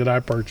anything that I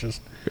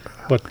purchased.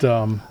 But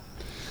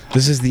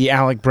this is the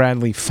Alec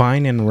Bradley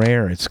Fine and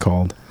Rare, it's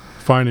called.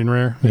 Fine and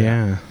Rare?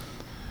 Yeah.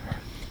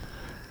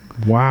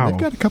 Wow. They've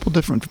got a couple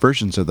different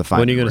versions of the Fine.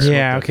 When are you and gonna Rare.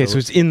 Yeah, okay, so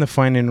it's in the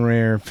Fine and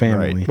Rare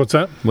family. Right. What's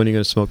that? When are you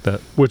going to smoke that?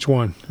 Which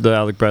one? The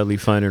Alec Bradley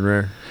Fine and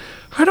Rare.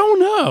 I don't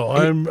know.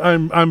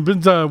 I'm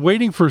been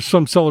waiting for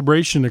some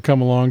celebration to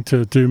come along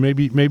to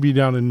maybe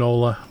down in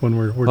NOLA when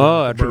we're doing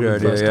That's the a good Bourbon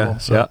idea. Festival, Yeah.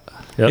 so. Yep.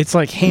 It's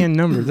like hand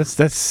numbered.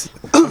 That's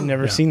I've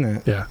never seen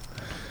that. Yeah.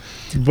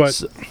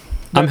 But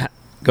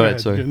Go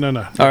ahead, sorry. No.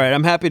 All right,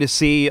 I'm happy to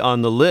see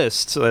on the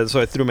list, so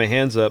I threw my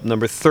hands up,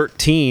 number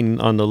 13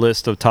 on the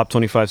list of top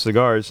 25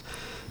 cigars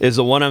is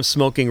the one I'm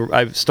smoking.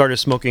 I've started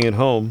smoking at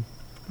home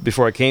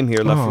before I came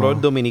here. La Flor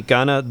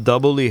Dominicana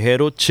Double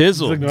Ligero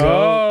Chisel.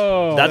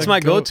 Oh, That's my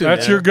go-to,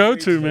 That's man. your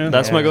go-to, man.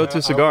 That's my go-to I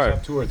cigar. always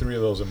have 2 or 3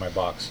 of those in my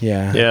box.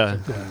 Yeah. Yeah.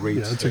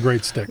 It's a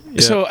great stick. Yeah.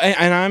 So,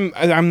 and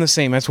I'm the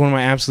same. That's one of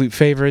my absolute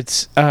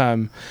favorites.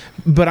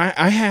 But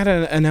I had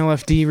an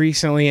LFD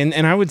recently,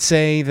 and I would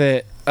say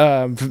that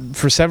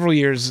for several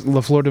years, La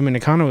Flor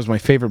Dominicana was my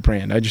favorite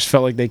brand. I just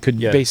felt like they could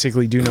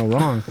basically do no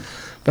wrong.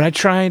 But I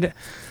tried.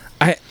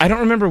 I don't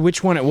remember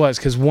which one it was,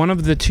 because one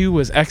of the two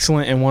was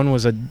excellent and one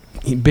was a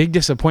big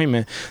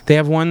disappointment. They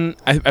have one,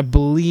 I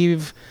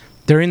believe,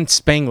 they're in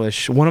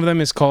Spanglish. One of them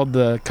is called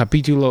the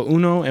Capítulo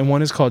Uno and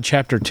one is called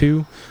Chapter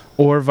 2,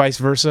 or vice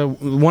versa.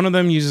 One of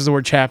them uses the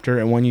word chapter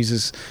and one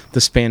uses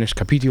the Spanish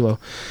Capítulo.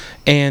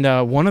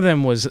 And one of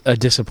them was a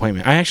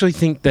disappointment. I actually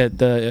think that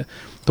the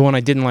one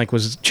I didn't like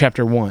was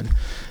Chapter 1.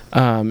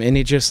 And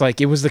it just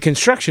it was the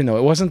construction, though.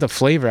 It wasn't the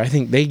flavor. I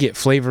think they get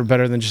flavor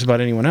better than just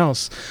about anyone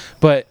else.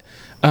 But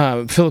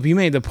Philip, you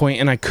made the point,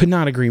 and I could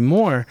not agree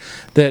more,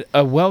 that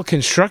a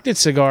well-constructed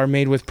cigar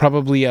made with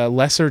probably a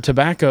lesser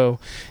tobacco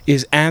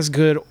is as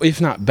good,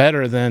 if not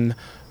better, than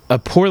a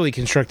poorly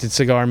constructed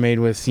cigar made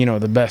with,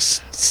 the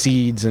best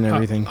seeds and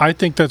everything. I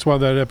think that's why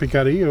that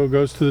Epicadillo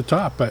goes to the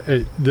top.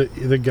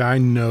 The guy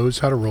knows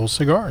how to roll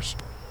cigars.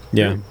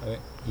 Yeah.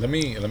 Let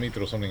me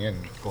throw something in,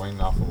 going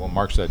off of what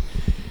Mark said.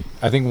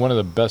 I think one of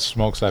the best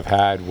smokes I've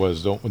had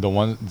was the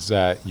ones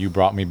that you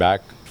brought me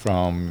back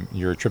from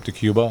your trip to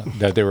Cuba.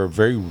 That they were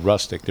very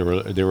rustic. They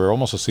were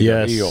almost a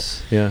cigarillo.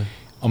 Yes. Yeah.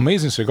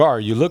 amazing cigar.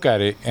 You look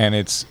at it, and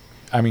it's,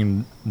 I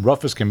mean,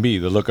 rough as can be,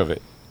 the look of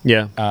it.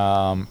 Yeah.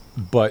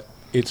 But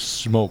it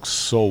smokes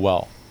so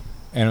well,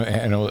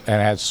 and it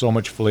has so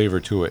much flavor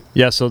to it.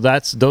 Yeah, so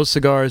those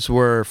cigars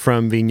were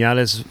from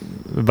Viñales,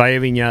 Valle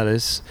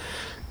Viñales,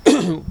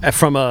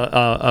 from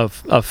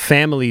a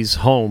family's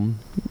home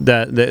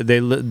that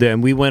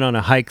and we went on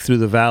a hike through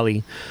the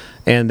valley,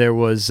 and there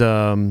was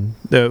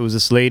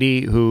this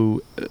lady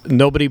who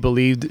nobody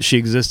believed she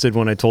existed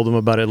when I told them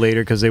about it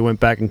later, because they went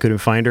back and couldn't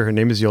find her. Her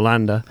name is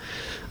Yolanda.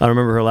 I don't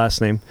remember her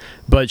last name,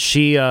 but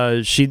she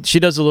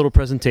does a little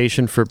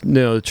presentation for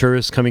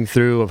tourists coming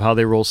through of how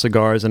they roll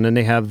cigars, and then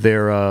they have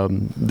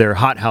their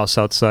hot house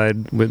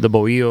outside with the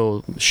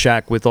bohío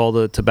shack with all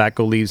the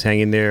tobacco leaves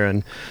hanging there,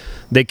 and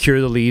they cure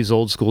the leaves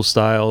old school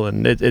style,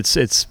 and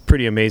it's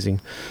pretty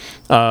amazing.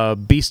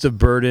 Beast of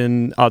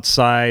burden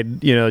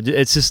outside,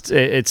 it's just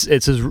it's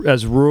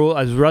as rural,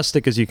 as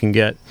rustic as you can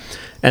get.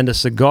 And the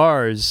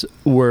cigars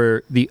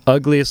were the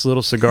ugliest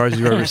little cigars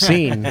you've ever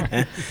seen.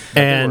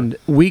 And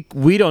we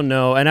don't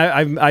know. And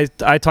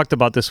I talked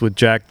about this with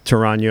Jack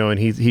Tarano, and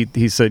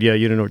he said, yeah,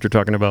 you don't know what you're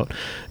talking about,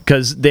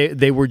 because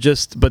they were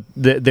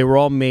they were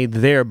all made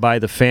there by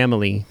the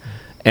family.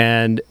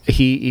 And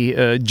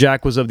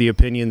Jack was of the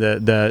opinion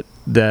that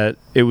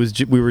it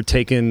was we were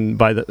taken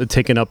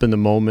up in the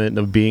moment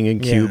of being in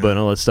Cuba and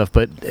all that stuff,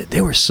 but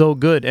they were so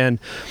good. And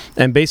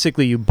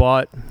basically you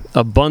bought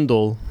a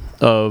bundle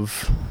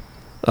of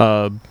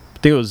I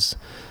think it was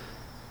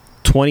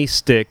 20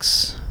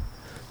 sticks,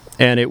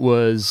 and it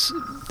was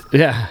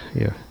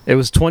it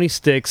was 20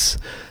 sticks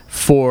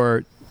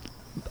for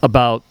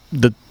about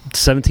the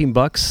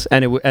 $17,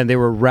 and they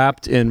were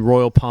wrapped in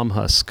royal palm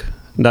husk.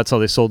 And that's how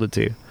they sold it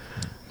to you.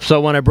 So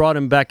when I brought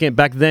him back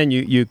then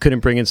you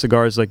couldn't bring in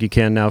cigars like you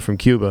can now from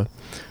Cuba,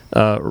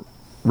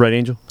 right,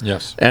 Angel?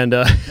 Yes. And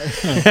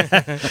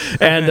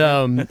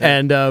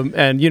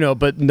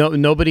but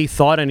nobody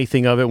thought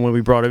anything of it when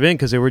we brought it in,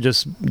 because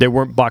they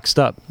weren't boxed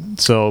up,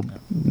 so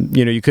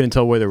you couldn't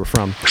tell where they were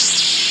from.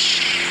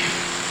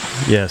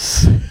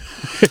 Yes.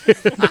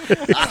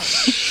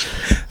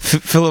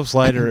 Philip's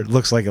lighter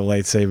looks like a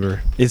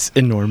lightsaber. It's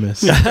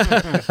enormous.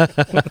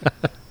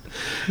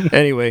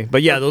 Anyway,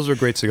 but yeah, those were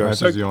great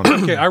cigars.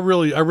 Okay, I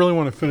really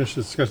want to finish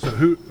this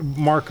discussion.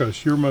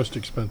 Marcos, your most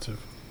expensive?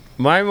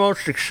 My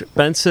most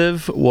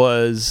expensive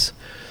was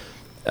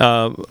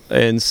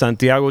in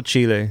Santiago,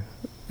 Chile.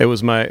 It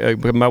was my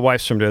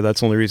wife's from there.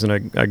 That's the only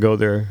reason I go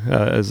there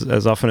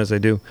as often as I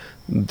do,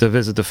 to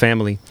visit the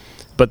family.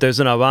 But there's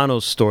an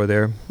Habanos store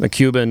there, a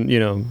Cuban,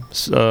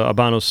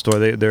 Habanos store.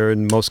 They're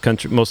in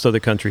most other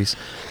countries,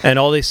 and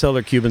all they sell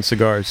are Cuban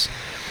cigars.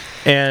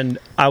 And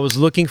I was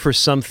looking for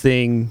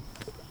something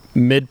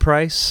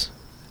mid-price,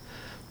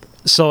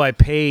 so I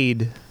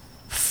paid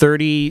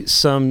 30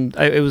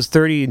 it was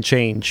 30 and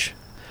change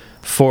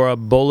for a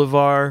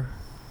Bolivar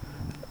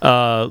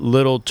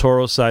little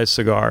Toro-sized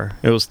cigar.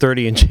 It was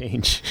 30 and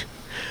change.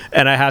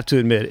 And I have to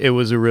admit, it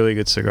was a really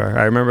good cigar.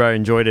 I remember I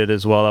enjoyed it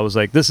as well. I was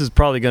like, this is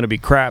probably going to be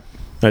crap.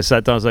 And I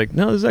sat down, I was like,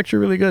 no, this is actually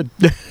really good.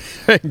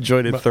 I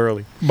enjoyed it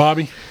thoroughly.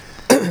 Bobby?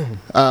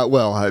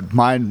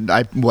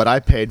 What I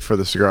paid for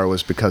the cigar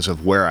was because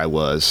of where I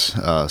was.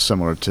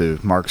 Similar to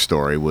Mark's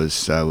story, I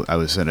was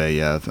in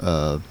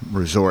a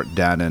resort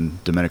down in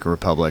Dominican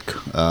Republic,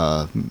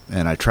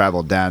 and I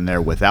traveled down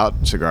there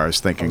without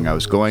cigars, thinking I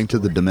was going to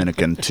the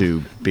Dominican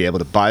to be able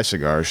to buy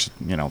cigars,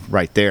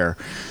 right there.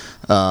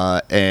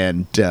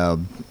 And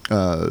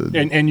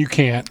you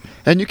can't.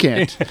 And you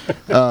can't.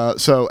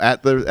 So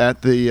at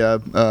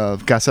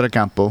the Casa de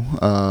Campo,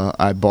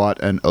 I bought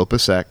an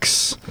Opus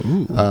X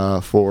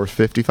for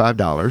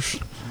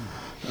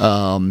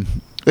 $55.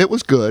 It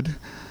was good,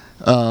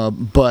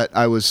 but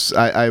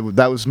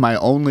that was my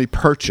only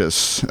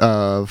purchase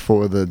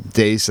for the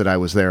days that I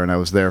was there, and I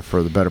was there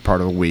for the better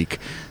part of a week.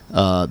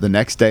 The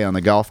next day on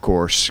the golf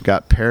course,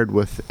 got paired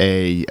with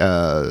a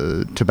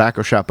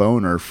tobacco shop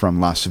owner from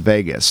Las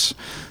Vegas,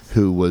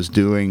 who was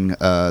doing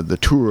the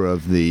tour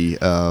of the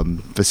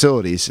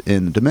facilities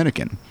in the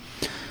Dominican.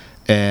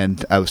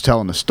 And I was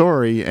telling a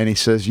story, and he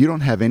says, "You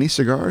don't have any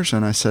cigars?"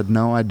 And I said,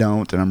 "No, I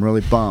don't, and I'm really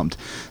bummed."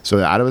 So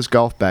out of his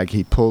golf bag,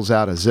 he pulls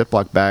out a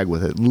Ziploc bag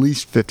with at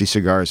least 50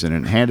 cigars in it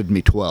and handed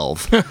me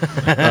 12.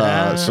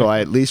 So I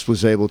at least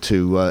was able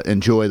to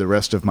enjoy the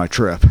rest of my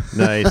trip.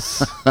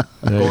 Nice.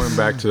 Going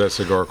back to that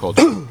cigar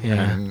culture.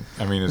 Yeah. And,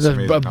 I mean, it's The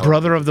amazing.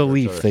 brother of the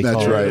leaf, they That's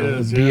call right. it. It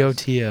is,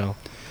 BOTL.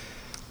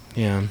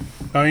 Yeah.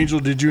 Angel,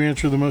 did you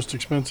answer the most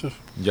expensive?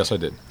 Yes, I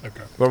did.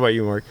 Okay. What about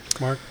you, Mark?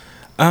 Mark?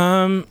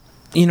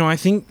 I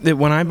think that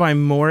when I buy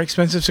more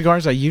expensive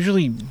cigars, I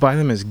usually buy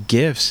them as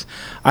gifts.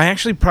 I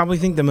actually probably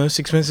think the most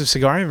expensive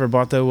cigar I ever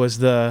bought, though, was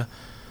the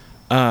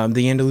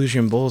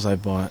Andalusian Bulls I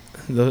bought.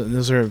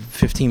 Those are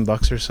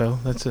 $15 or so.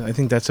 I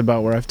think that's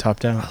about where I've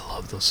topped out. I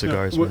love those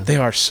cigars, Yeah, man. They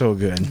are so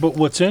good. But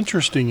what's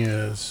interesting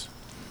is,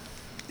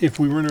 if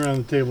we went around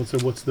the table and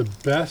said, what's the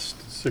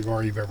best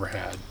cigar you've ever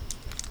had?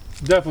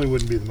 Definitely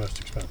wouldn't be the most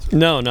expensive.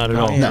 No, not at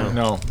all.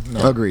 No.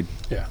 Agreed.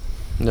 Yeah.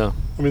 No.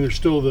 I mean, there's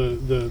still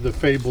the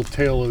fabled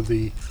tale of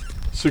the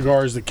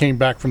cigars that came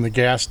back from the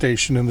gas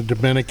station in the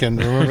Dominican.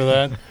 Remember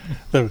that?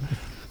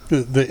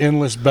 The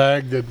endless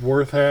bag that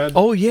Worth had.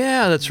 Oh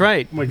yeah, that's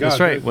right. Oh my God, that's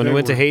right. When we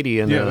went to Haiti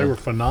and they were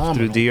phenomenal.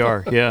 through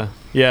DR.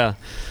 Yeah.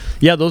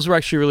 Those were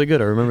actually really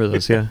good. I remember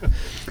those. Yeah.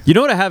 You know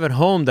what I have at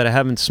home that I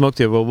haven't smoked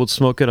yet? Well, we'll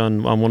smoke it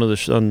on one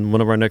of on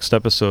one of our next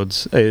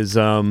episodes. Is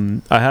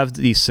I have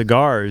these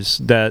cigars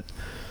that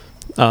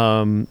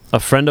a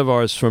friend of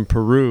ours from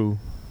Peru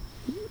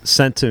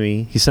sent to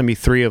me. He sent me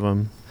 3 of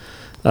them,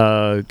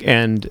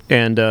 and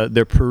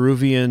they're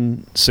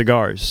Peruvian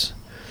cigars.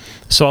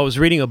 So I was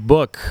reading a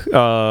book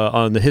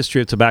on the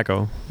history of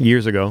tobacco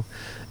years ago,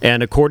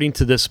 and according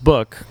to this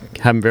book,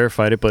 haven't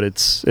verified it, but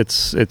it's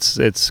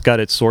got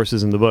its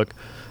sources in the book.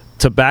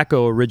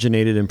 Tobacco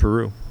originated in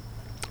Peru.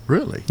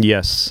 Really?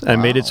 Yes,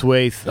 and made its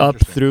way up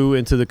through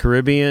into the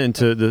Caribbean,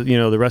 into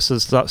the rest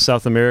of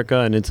South America,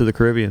 and into the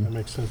Caribbean. That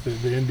makes sense.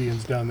 The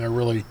Indians down there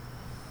really,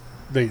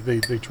 they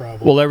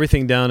travel. Well,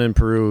 everything down in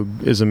Peru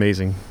is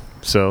amazing.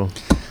 So.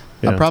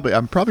 Yeah. I'm probably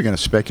going to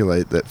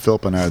speculate that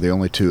Philip and I are the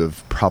only two who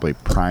have probably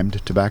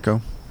primed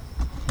tobacco.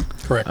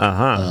 Correct.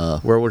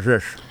 Where was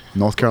this?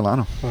 North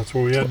Carolina. That's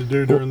what we had to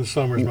do during the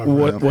summers. My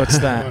What's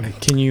friend.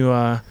 that? Can you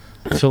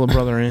fill a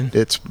brother in?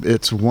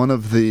 It's one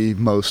of the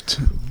most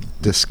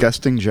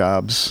disgusting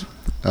jobs,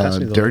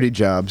 dirty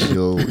jobs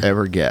you'll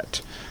ever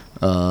get,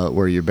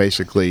 where you're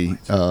basically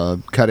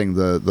cutting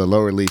the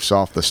lower leaves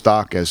off the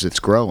stalk as it's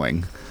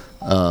growing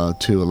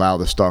to allow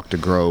the stalk to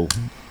grow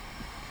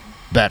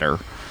better.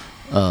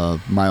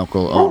 My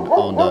uncle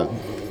owned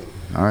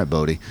a. All right,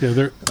 Bodie.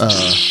 Yeah,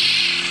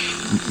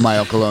 my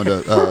uncle owned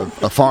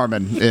a farm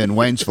in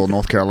Waynesville,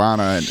 North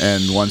Carolina,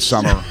 and one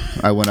summer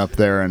I went up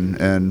there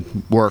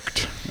and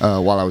worked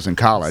while I was in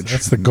college.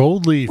 that's the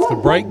gold leaf, the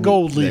bright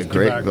gold leaf.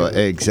 tobacco.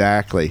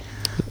 Exactly.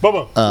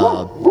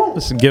 Bubba.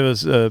 Listen, give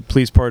us.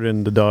 Please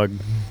pardon the dog.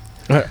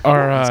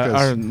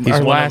 Our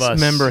last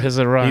member has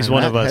arrived. He's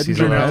one of us. He's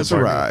has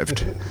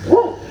arrived.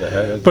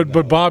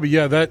 But Bobby,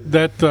 yeah,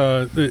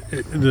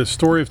 the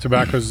story of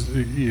tobacco is,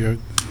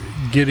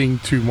 getting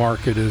to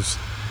market is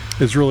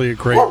really a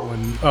great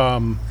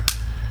one.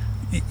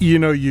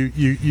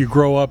 You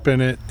grow up in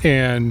it,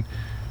 and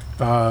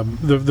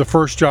the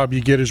first job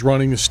you get is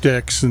running the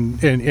sticks,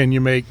 and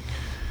you make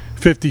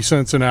 50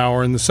 cents an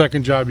hour, and the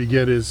second job you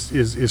get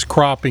is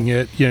cropping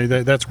it.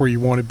 That's where you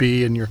want to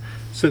be, and you're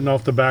sitting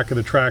off the back of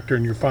the tractor,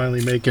 and you're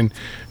finally making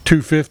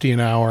 $2.50 an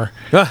hour.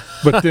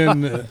 But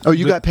then,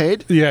 you got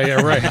paid?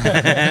 Yeah, right.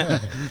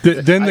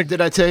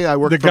 Did I tell you I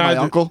worked for my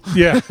uncle?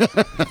 Yeah,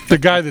 the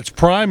guy that's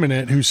priming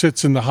it, who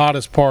sits in the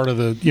hottest part of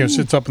the,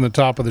 sits up in the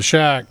top of the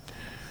shack.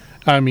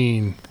 I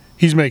mean,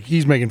 he's making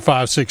 $5,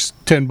 $6,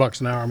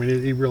 $10 an hour. I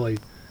mean, he really.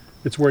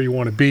 It's where you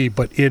want to be,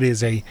 but it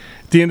is at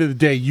the end of the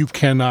day, you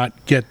cannot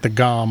get the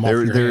gum off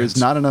your hands. There is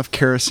not enough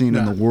kerosene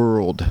in the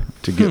world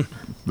to get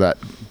that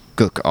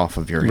gook off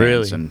of your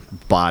hands and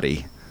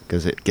body,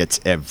 because it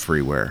gets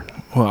everywhere.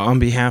 Well, on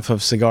behalf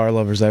of cigar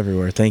lovers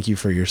everywhere, thank you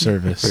for your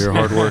service. For your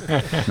hard work.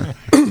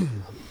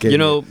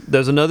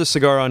 There's another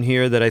cigar on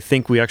here that I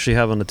think we actually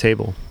have on the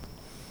table.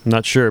 I'm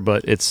not sure,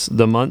 but it's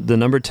the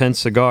number 10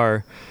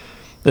 cigar.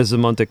 Is the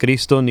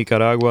Montecristo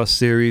Nicaragua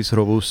Series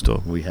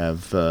Robusto. We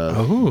have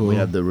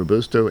the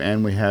Robusto,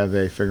 and we have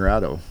a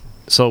Figurado.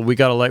 So we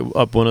got to light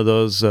up one of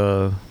those.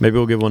 Maybe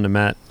we'll give one to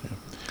Matt.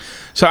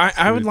 So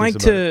I would like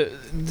to.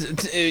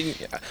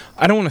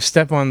 I don't want to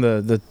step on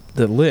the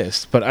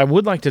list, but I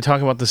would like to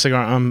talk about the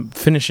cigar I'm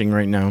finishing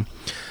right now.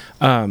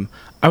 I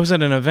was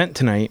at an event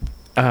tonight,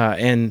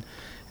 and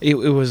it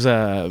was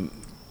kind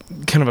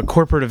of a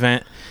corporate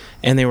event,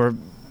 and they were,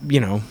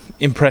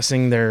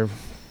 impressing their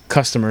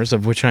customers,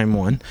 of which I'm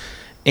one,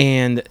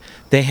 and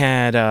they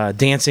had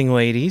dancing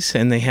ladies,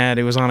 and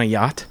it was on a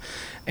yacht,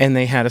 and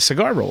they had a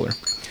cigar roller,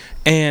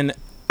 and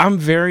I'm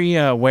very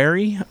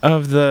wary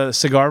of the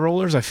cigar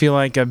rollers. I feel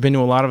like I've been to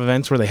a lot of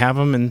events where they have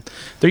them, and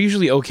they're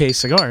usually okay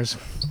cigars,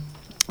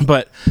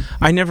 but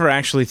I never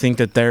actually think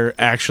that they're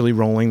actually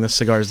rolling the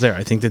cigars there.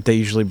 I think that they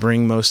usually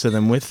bring most of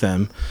them with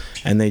them,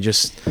 and they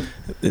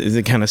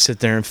kind of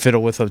sit there and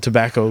fiddle with a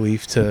tobacco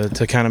leaf to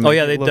kind of make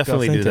it they look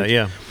definitely authentic. do that,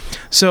 yeah.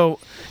 So,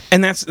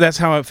 and that's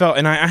how it felt.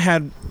 And I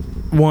had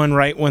one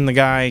right when the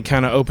guy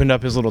kind of opened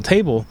up his little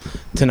table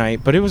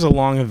tonight, but it was a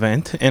long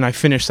event, and I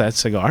finished that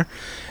cigar,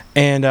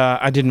 and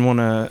I didn't want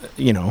to,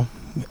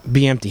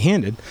 be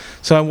empty-handed.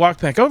 So I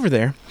walked back over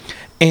there,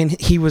 and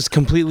he was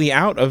completely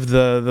out of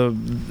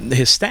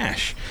his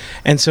stash.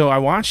 And so I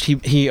watched.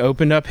 He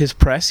opened up his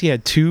press. He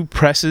had 2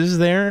 presses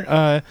there,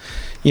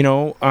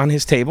 on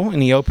his table,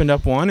 and he opened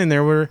up one, and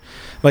there were,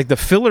 the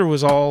filler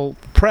was all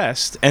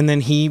pressed, and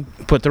then he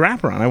put the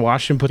wrapper on. I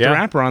watched him put the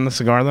wrapper on the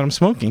cigar that I'm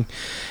smoking,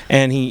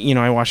 and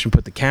I watched him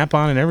put the cap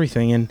on and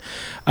everything, and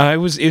it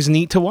was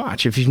neat to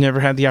watch if you've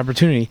never had the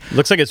opportunity.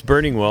 Looks like it's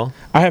burning well.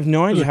 I have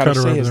no idea how to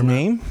say his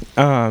name.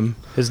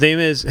 His name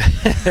is. All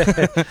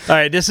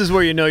right, this is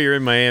where you know you're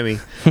in Miami.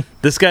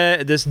 This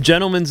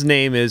gentleman's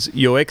name is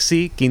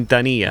Yoexi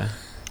Quintanilla.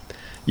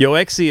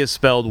 Yoexi is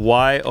spelled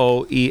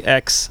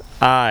Yoexi.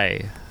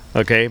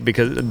 Okay,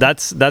 because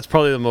that's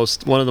probably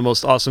one of the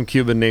most awesome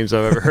Cuban names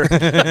I've ever heard.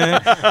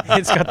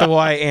 It's got the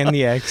Y and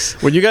the X.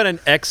 When you got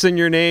an X in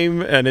your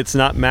name and it's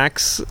not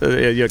Max,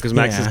 because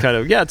Max is kind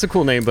of it's a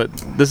cool name, but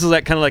this is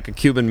kind of like a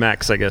Cuban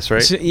Max, I guess,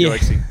 right? So,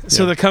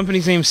 So the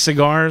company's name is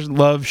Cigars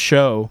Love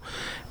Show.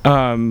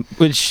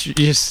 Which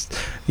just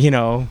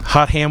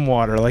hot ham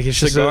water, like it's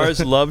just Cigars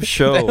Love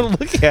Show.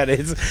 Look at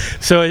it.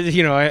 So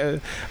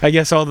I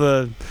guess all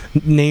the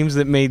names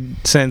that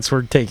made sense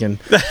were taken.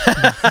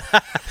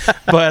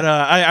 But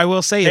I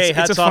will say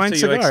it's a fine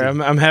cigar.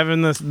 I'm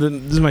having this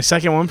is my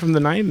second one from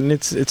the night, and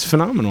it's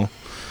phenomenal.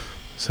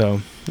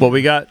 So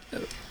we got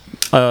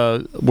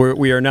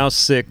we are now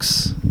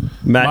 6.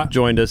 Matt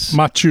joined us.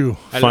 Machu.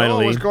 Finally.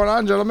 Hello, what's going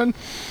on, gentlemen?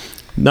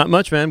 Not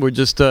much, man. We're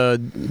just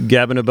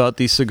gabbing about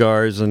these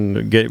cigars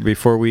and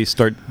before we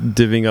start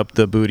divvying up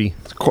the booty.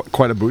 It's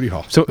quite a booty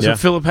haul. So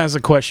Philip has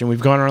a question.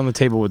 We've gone around the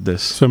table with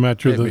this. So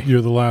Matt,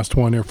 you're the last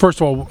one here. First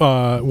of all,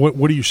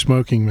 what are you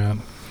smoking, Matt?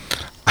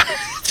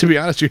 To be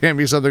honest, you hand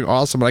me something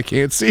awesome, and I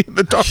can't see in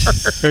the dark.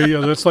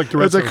 That's like the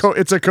rest of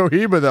It's a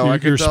Cohiba, though.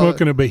 You're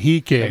smoking a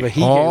Bahique.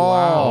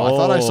 Wow! I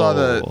thought I saw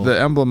the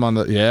emblem on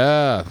the.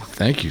 Yeah,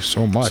 thank you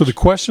so much. So the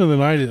question of the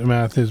night,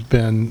 Matt, has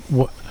been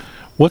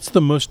what's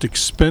the most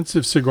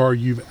expensive cigar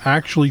you've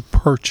actually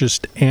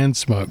purchased and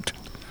smoked?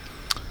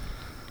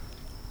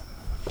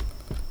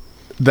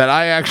 That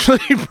I actually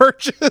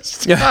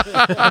purchased. There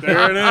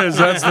it is.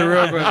 That's the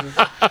real question.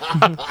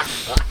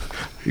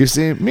 You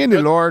see, me and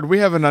the Lord, we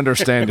have an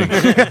understanding.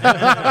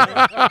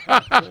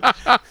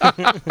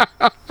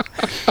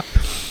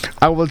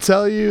 I will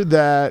tell you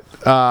that,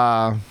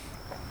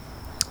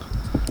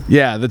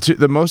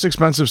 the most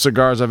expensive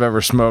cigars I've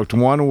ever smoked,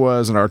 one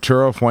was an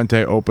Arturo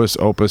Fuente Opus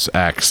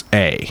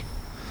XA.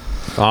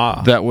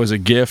 That was a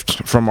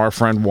gift from our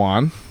friend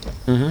Juan.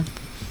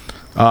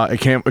 Mm-hmm.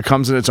 It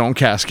comes in its own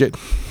casket,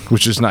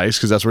 which is nice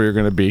because that's where you're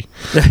going to be.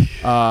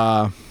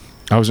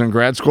 I was in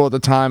grad school at the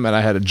time, and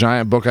I had a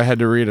giant book I had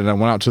to read, and I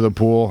went out to the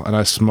pool, and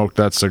I smoked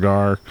that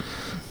cigar,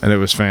 and it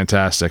was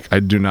fantastic. I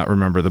do not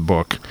remember the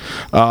book.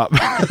 What? You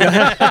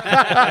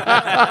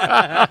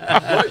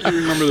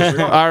remember the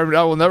cigar? I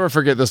will never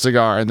forget the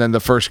cigar, and then the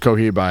first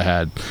Cohiba I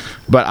had.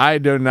 But I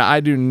do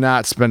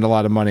not spend a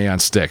lot of money on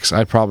sticks.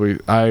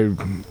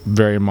 I'm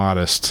very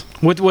modest.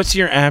 What's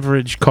your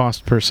average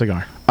cost per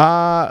cigar?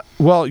 Angels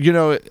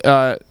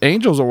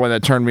are one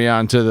that turned me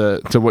on to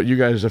what you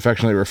guys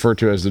affectionately refer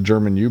to as the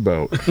German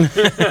U-boat,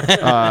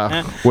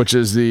 which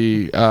is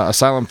the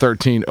Asylum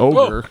 13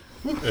 Ogre.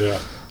 Yeah.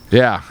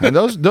 Yeah, and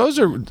those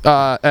are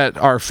at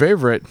our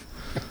favorite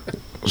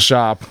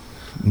shop,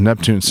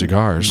 Neptune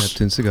Cigars.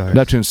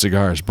 Neptune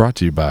Cigars, brought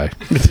to you by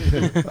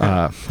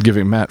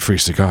giving Matt free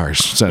cigars.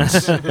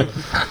 Since those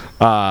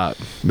are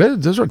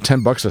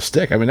 $10 a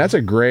stick. I mean, that's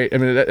a great. I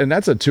mean, and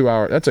that's a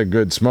 2-hour. That's a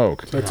good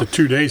smoke. That's a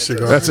 2-day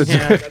cigar.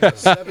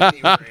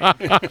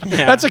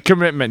 That's a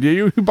commitment.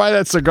 You buy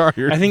that cigar.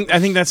 I think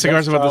that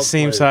cigar's about the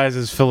same size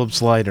as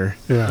Philip's lighter.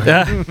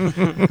 Yeah.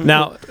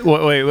 Now,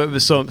 wait.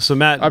 So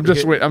Matt,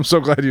 I'm so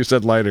glad you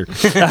said lighter.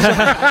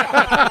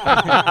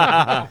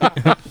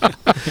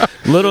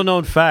 Little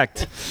known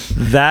fact,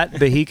 that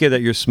Bahique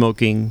that you're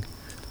smoking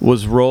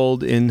was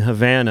rolled in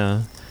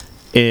Havana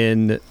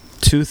in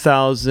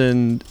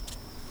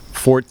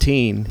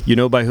 2014. You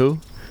know by who?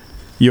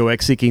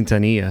 Yoexi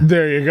Quintanilla.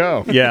 There you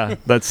go. Yeah,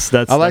 that's.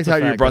 I liked how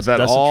you brought that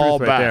all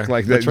right back. there.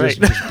 Like that, that's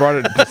just brought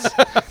it.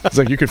 It's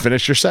like you can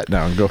finish your set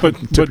now and go.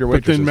 But your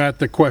waitresses. then, Matt,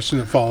 the question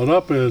that followed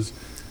up was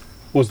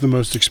the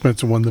most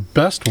expensive one the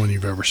best one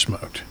you've ever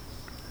smoked?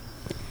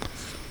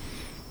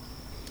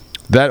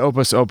 That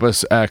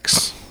Opus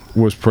X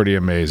was pretty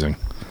amazing,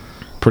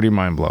 pretty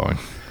mind blowing.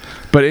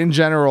 But in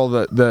general,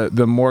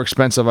 the more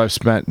expensive I've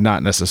spent,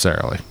 not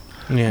necessarily.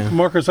 Yeah,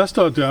 Marcus, I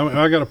got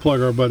to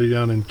plug our buddy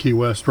down in Key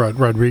West,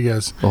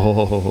 Rodriguez.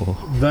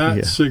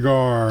 That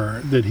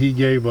cigar that he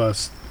gave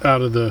us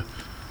out of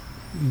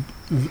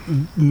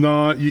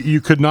you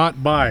could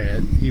not buy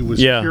it. He was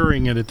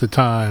curing it at the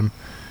time.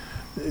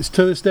 It's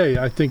to this day,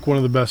 I think, one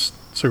of the best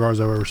cigars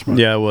I've ever smoked.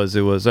 Yeah, it was.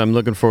 I'm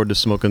looking forward to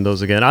smoking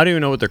those again. I don't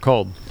even know what they're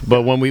called,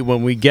 but when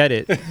we get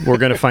it, we're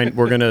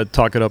gonna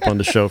talk it up on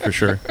the show for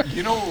sure.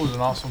 You know what was an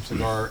awesome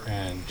cigar,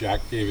 and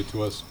Jack gave it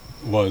to us,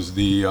 was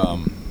the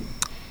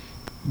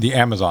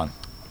Amazon.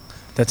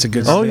 that's a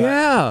good. Oh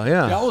cigar.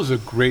 yeah. That was a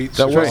great.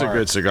 That cigar. was a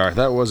good cigar.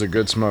 That was a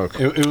good smoke.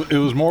 It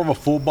was more of a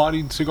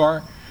full-bodied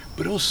cigar,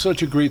 but it was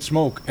such a great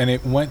smoke, and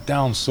it went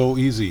down so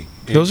easy.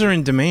 Those are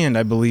in demand,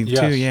 I believe, yes,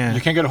 too. Yeah,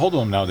 you can't get a hold of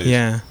them nowadays.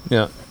 Yeah.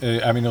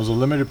 I mean, it was a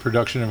limited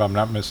production, if I'm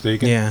not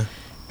mistaken. Yeah.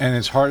 And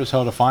it's hard as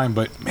hell to find,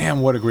 but man,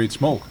 what a great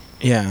smoke!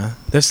 Yeah,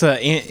 that's the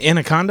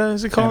Anaconda.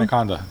 Is it called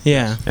Anaconda?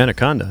 Yeah,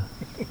 Anaconda.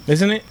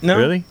 Isn't it? No,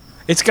 Really?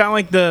 It's got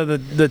like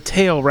the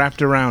tail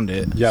wrapped around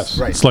it. Yes,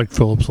 right. It's like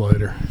Phillips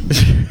lighter.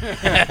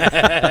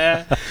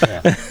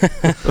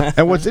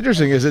 And what's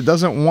interesting is it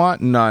doesn't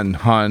want none,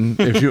 hun.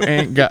 If you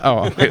ain't got.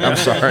 Oh, wait, I'm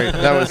sorry.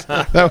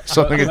 That was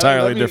something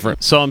entirely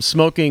different. So I'm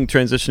smoking,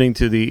 transitioning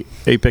to the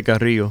Ape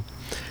Carrillo.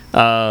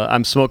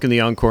 I'm smoking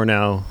the Encore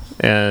now,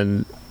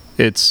 and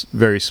it's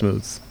very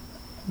smooth.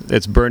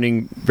 It's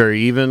burning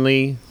very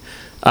evenly.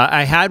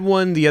 I had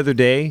one the other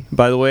day,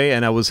 by the way,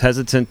 and I was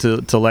hesitant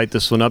to light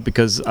this one up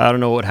because I don't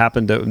know what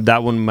happened.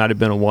 That one might have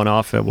been a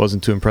one-off. I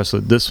wasn't too impressed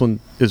with it. This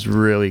one is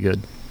really good.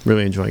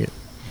 Really enjoying it.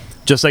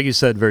 Just like you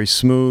said, very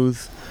smooth,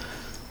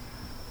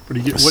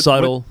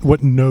 subtle.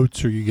 What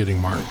notes are you getting,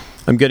 Mark?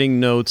 I'm getting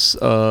notes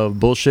of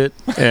bullshit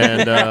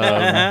and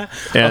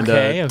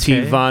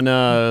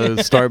Tivana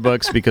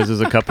Starbucks because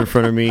there's a cup in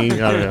front of me.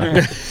 I don't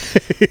know.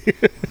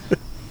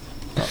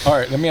 All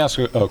right, let me ask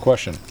a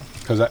question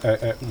because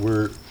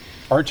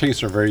our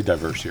tastes are very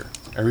diverse here.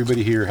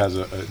 Everybody here has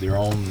their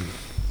own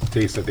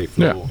taste that they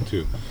feel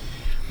to.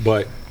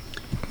 But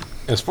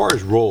as far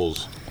as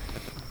rolls,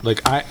 like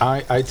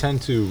I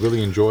tend to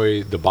really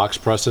enjoy the box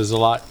presses a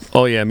lot.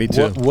 Oh yeah, me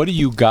too. What do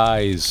you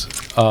guys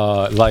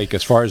like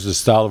as far as the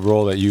style of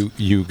roll that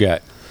you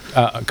get?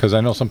 Because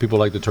I know some people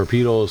like the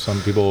torpedo,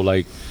 some people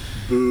like.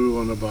 Boo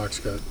on the box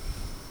cut.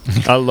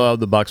 I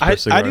love the box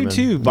press cigar. I do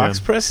too. Box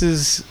press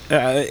is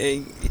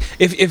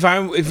if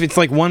it's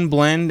like one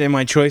blend and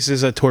my choice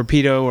is a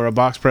torpedo or a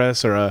box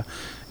press or a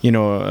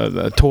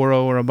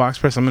Toro or a box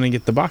press, I'm going to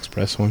get the box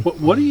press one.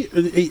 What do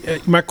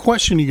you? My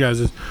question to you guys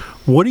is,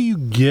 what are you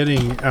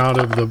getting out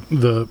of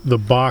the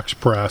box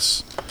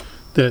press?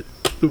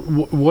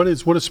 What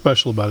is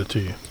special about it to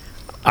you?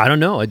 I don't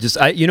know.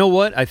 You know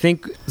what? I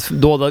think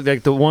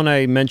like the one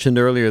I mentioned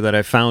earlier that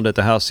I found at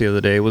the house the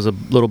other day was a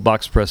little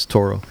box press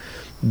Toro.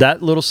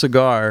 That little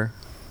cigar,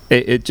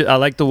 I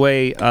like the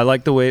way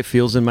it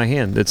feels in my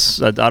hand.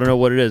 I don't know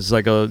what it is.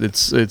 I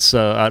guess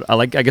I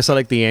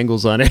like the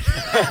angles on it.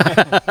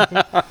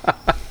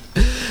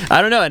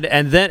 I don't know.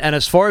 And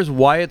as far as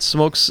why it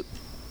smokes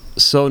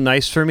so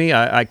nice for me,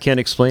 I can't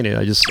explain it.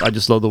 I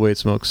just love the way it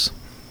smokes.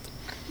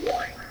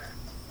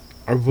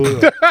 Trying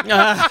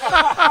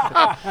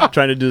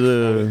to do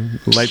the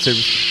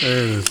lightsaber.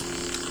 There it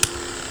is.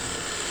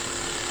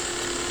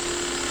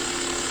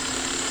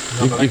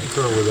 No, I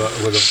concur with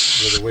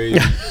the way.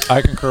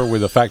 I concur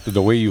with the fact that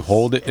the way you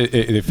hold it,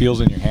 it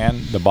feels in your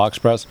hand, the box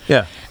press.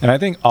 Yeah, and I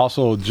think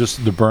also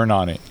just the burn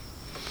on it.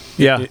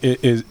 Yeah,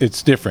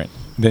 it's different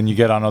than you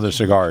get on other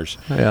cigars.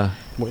 Yeah.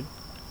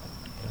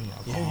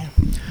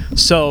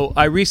 So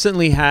I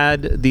recently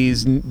had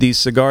these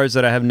cigars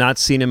that I have not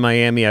seen in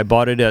Miami. I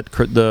bought it at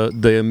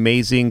the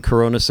amazing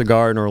Corona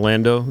cigar in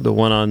Orlando.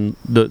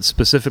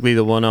 Specifically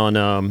the one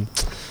on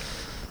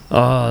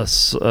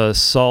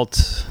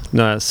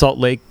Salt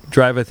Lake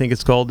Drive, I think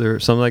it's called,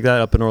 or something like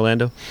that, up in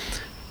Orlando.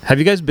 Have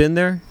you guys been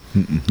there?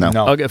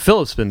 No. Okay,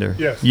 Philip's been there.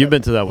 Yes, You've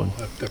been to that one.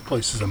 That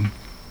place is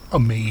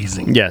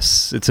amazing.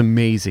 Yes, it's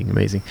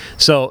amazing.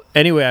 So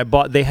anyway,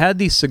 they had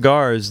these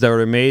cigars that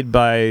were made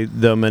by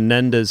the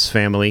Menendez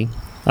family.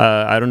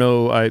 I don't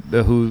know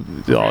who.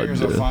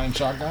 Flying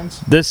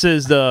shotguns. This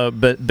is the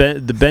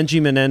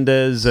Benji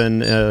Menendez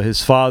and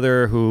his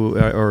father, who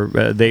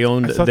they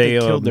owned. I thought they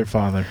killed their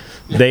father.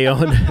 They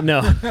own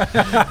no.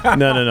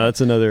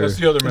 That's another. That's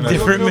the other Menendez.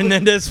 Different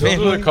Menendez family.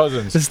 Those are the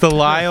cousins. It's the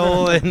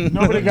Lyle and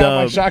Nobody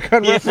got my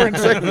shotgun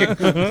reference.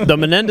 The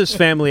Menendez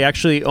family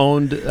actually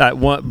owned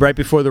right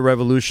before the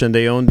Revolution.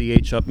 They owned the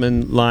H.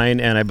 Upman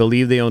line, and I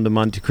believe they owned the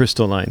Monte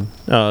Cristo line.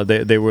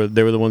 They were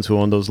the ones who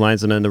owned those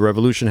lines, and then the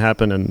Revolution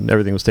happened, and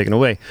everything was taken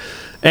away.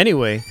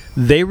 Anyway,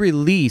 they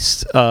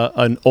released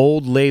an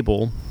old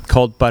label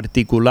called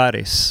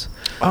Particulares.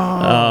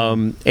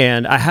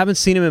 And I haven't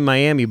seen them in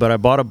Miami, but I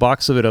bought a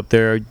box of it up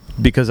there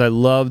because I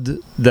loved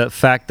the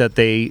fact that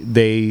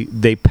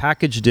they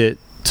packaged it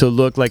to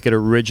look like it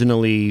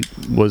originally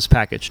was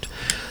packaged.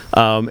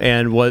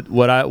 And what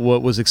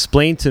was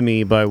explained to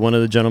me by one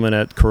of the gentlemen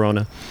at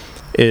Corona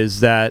is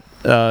that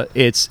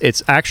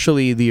it's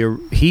actually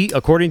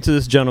according to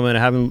this gentleman, I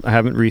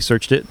haven't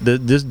researched it.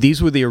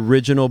 These were the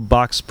original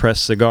box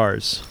press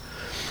cigars.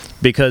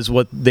 Because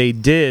what they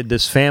did,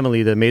 this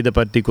family that made the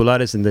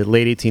Particulares in the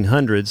late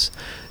 1800s,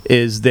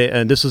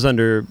 and this was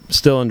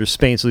still under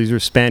Spain, so these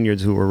were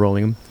Spaniards who were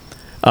rolling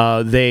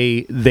them.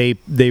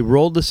 They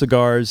rolled the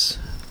cigars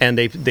and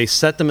they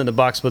set them in the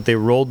box, but they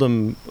rolled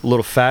them a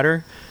little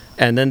fatter,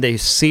 and then they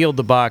sealed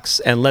the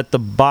box and let the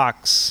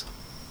box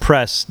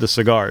press the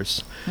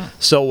cigars.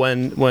 So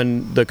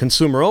when the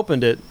consumer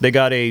opened it, they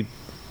got a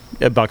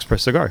box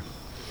press cigar.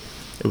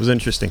 It was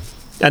interesting.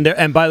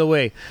 And by the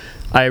way,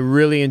 I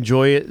really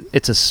enjoy it.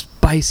 It's a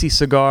spicy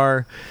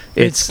cigar.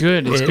 It's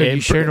good. It's good.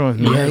 You shared it with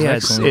me. Yeah.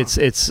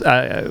 It's.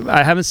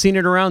 I haven't seen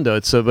it around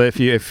though. But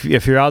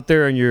if you're out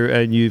there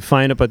and you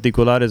find a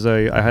Particulares,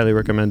 I highly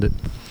recommend it.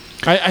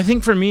 I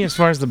think for me, as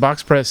far as the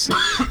box press,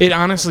 it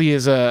honestly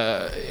is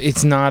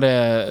it's not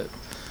a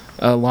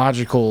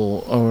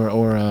logical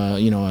or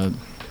an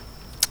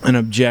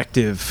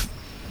objective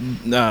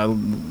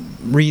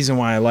reason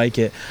why I like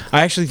it.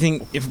 I actually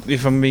think,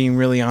 if I'm being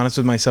really honest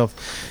with myself,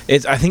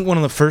 I think one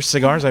of the first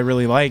cigars I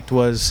really liked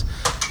was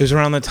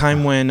around the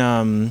time when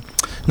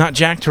not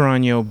Jack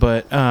Tarano,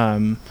 but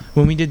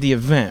when we did the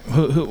event.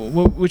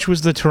 Which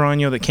was the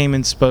Tarano that came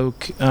and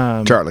spoke?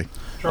 Charlie.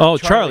 Oh,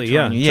 Charlie,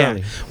 yeah.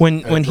 Charlie.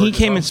 When he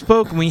came and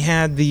spoke, we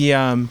had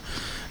the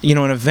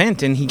an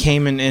event, and he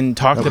came and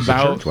talked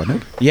about. Church,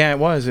 wasn't it? Yeah, it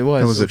was. It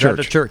was. It was a At church.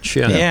 the church,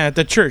 yeah. Yeah, at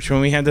the church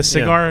when we had the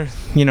cigar.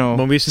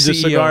 When we used to do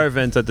CEO. cigar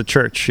events at the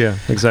church, yeah,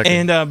 exactly.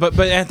 And but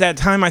at that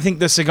time, I think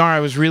the cigar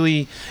it was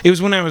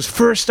when I was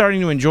first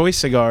starting to enjoy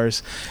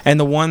cigars, and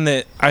the one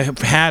that I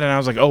had, and I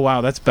was like, oh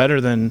wow, that's better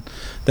than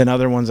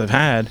other ones I've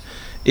had.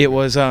 It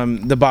was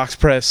the box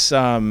press.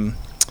 The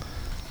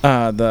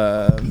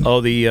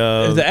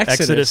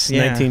Exodus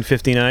yeah.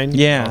 1959.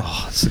 Yeah.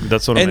 Oh,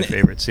 that's one of my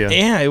favorites. Yeah.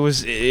 Yeah,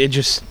 it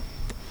just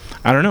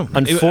I don't know.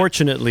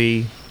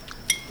 Unfortunately,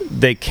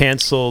 they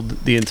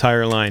canceled the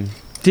entire line.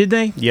 Did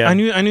they? Yeah. I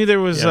knew there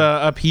was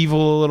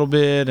upheaval a little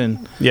bit,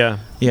 and Yeah.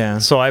 yeah.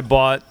 So I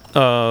bought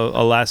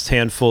a last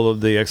handful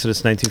of the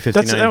Exodus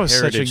 1959 That was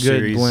such a Heritage good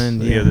series blend,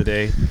 the yeah. other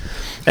day.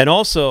 And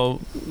also,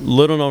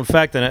 little known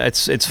fact, and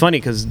it's funny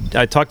because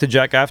I talked to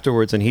Jack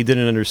afterwards, and he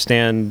didn't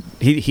understand.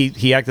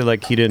 He acted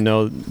like he didn't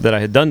know that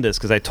I had done this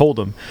because I told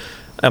him.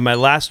 At my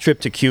last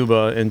trip to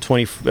Cuba in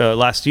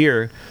last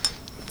year,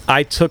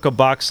 I took a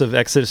box of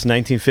Exodus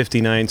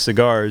 1959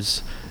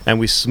 cigars, and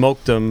we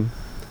smoked them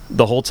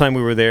the whole time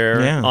we were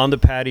there on the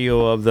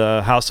patio of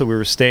the house that we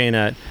were staying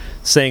at,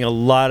 saying a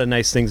lot of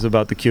nice things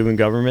about the Cuban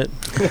government,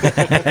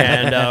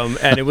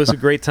 and it was a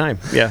great time.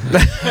 Yeah,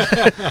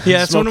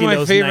 yeah, it's one of Smoking my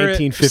those favorite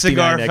 1959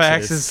 cigar Exodus.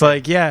 facts. It's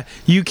like, yeah,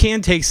 you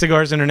can take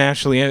cigars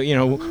internationally.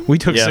 We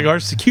took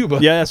cigars to Cuba.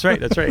 Yeah, that's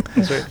right.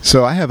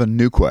 So I have a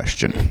new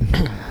question.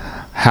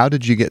 How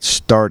did you get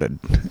started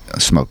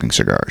smoking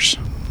cigars?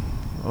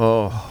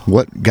 Oh,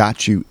 What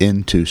got you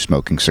into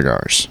smoking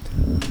cigars?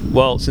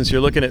 well, since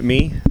you're looking at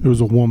me, It was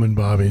a woman,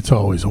 Bobby. It's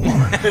always a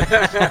woman.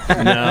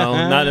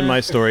 no, not in my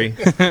story.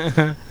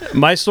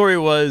 My story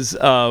was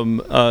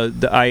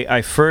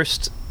I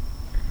first.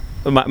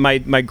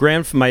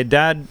 My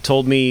dad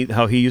told me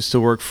how he used to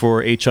work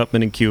for H.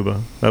 Upman in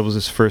Cuba. That was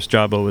his first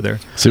job over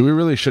there. See, we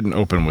really shouldn't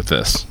open with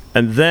this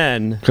And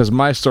then because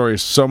my story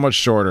is so much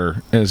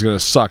shorter and it's going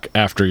to suck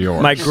after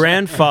yours. my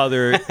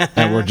grandfather,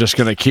 and we're just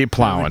going to keep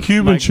plowing.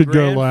 Cuban should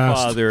go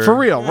last. For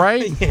real,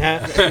 right?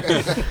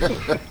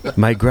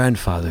 my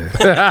grandfather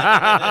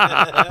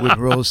would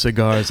roll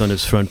cigars on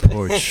his front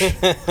porch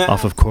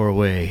off of Coral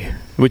Way.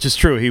 Which is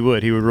true, he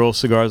would roll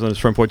cigars on his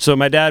front porch. So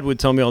my dad would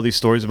tell me all these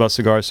stories about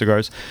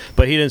cigars,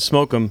 but he didn't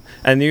smoke them,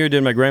 and neither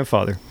did my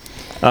grandfather.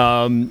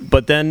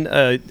 But then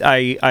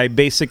I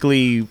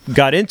basically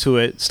got into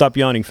it. Stop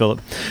yawning,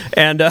 Philip.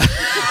 And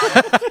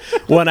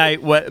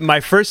my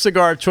first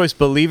cigar of choice,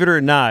 believe it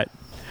or not,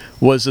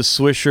 was a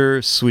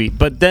Swisher Sweet.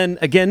 But then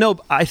again, no,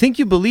 I think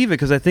you believe it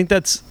because I think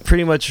that's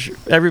pretty much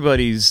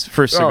everybody's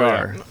first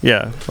cigar.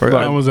 Yeah. Or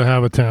That was a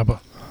Habitampa.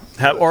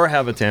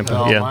 have a Tampa.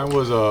 No, yeah. mine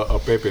was a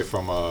Pepe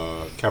from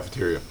a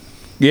cafeteria.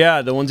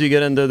 Yeah, the ones you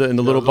get in the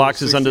little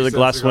boxes under the 60-cent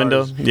glass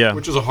window. cigars, Yeah.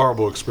 which is a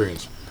horrible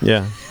experience.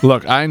 Yeah.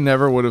 Look, I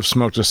never would have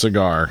smoked a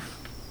cigar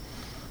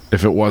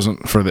if it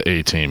wasn't for the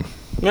A-Team.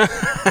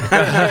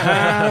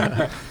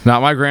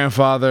 Not my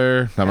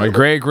grandfather, not my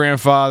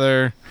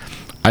great-grandfather.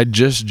 I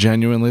just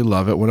genuinely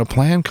love it when a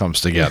plan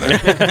comes together.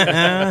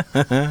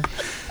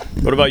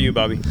 What about you,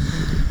 Bobby?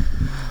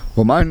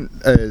 Well, mine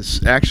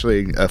is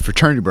actually a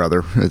fraternity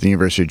brother at the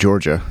University of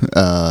Georgia.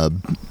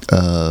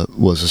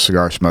 Was a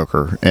cigar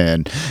smoker,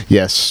 and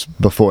yes,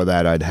 before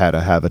that I'd had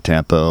a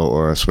Habitampa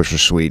or a Swisher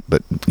Sweet,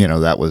 but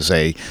that was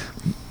a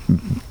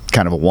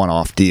kind of a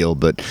one-off deal.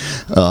 But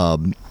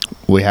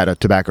we had a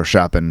tobacco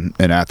shop in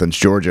Athens,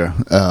 Georgia,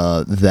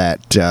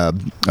 that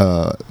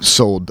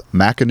sold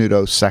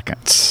Macanudo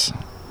seconds.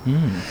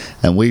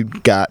 And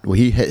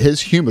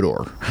his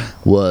humidor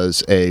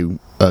was a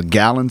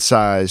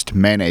gallon-sized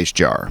mayonnaise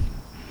jar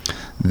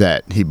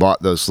that he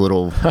bought those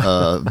little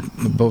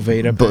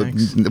Boveda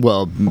bags.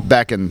 Well,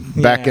 back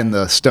in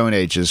the Stone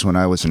Ages when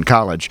I was in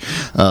college,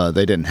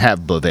 they didn't have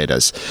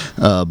Bovedas,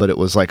 but it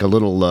was like a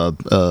little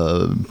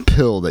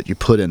pill that you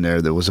put in there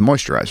that was a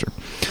moisturizer.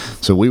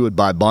 So we would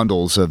buy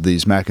bundles of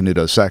these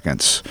Macanudo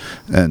seconds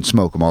and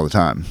smoke them all the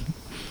time.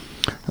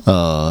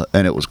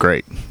 And it was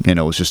great. It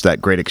was just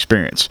that great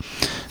experience.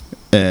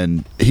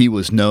 And he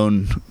was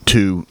known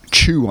to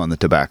chew on the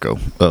tobacco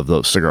of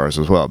those cigars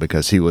as well,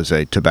 because he was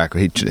a tobacco.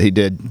 He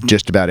did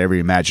just about every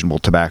imaginable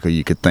tobacco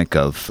you could think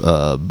of,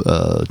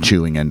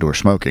 chewing and or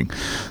smoking.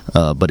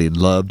 But he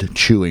loved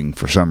chewing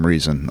for some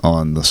reason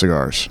on the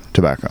cigars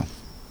tobacco,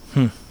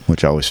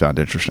 which I always found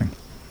interesting.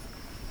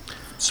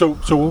 So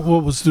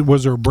what was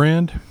there a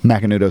brand?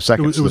 Macanudo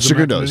seconds. It was the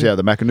Segundos,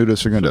 the Macanudo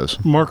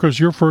Segundos. Marcos,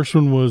 your first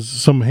one was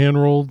some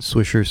hand-rolled?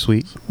 Swisher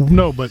Sweet.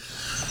 No, but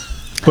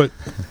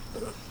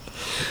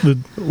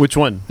Which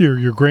one?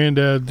 Your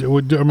granddad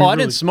would. I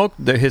didn't smoke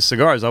his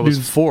cigars. I was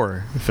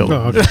 4, Philip.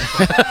 Oh,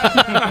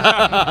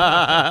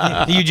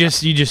 okay. You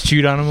just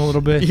chewed on them a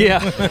little bit.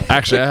 Yeah.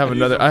 Actually, I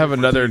have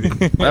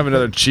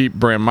another cheap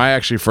brand. My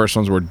actually first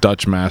ones were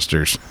Dutch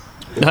Masters.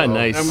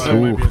 Nice. That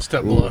might be a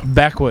step below.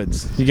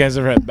 Backwoods. You guys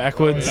ever had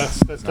Backwoods?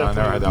 That's No, I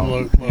never had that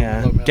one.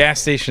 Yeah.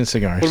 Gas station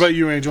cigars. What about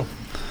you, Angel?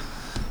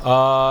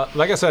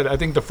 Like I said, I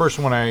think the first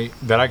one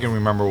that I can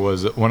remember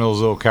was one of those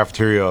little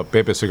cafeteria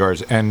Pepe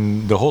cigars,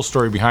 and the whole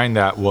story behind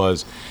that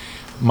was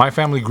my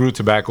family grew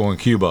tobacco in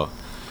Cuba.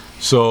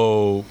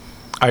 So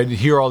I'd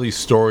hear all these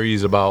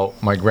stories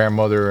about my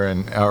grandmother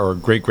or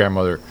great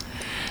grandmother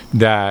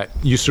that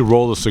used to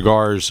roll the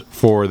cigars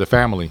for the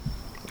family,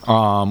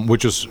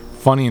 which was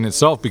funny in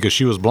itself because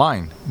she was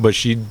blind, but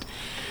she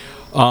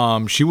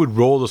would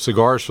roll the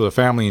cigars for the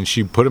family, and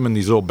she'd put them in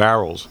these little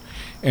barrels.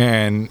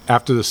 And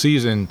after the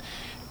season,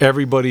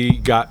 everybody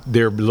got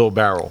their little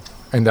barrel,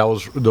 and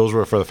those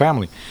were for the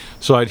family.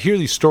 So I'd hear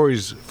these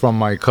stories from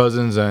my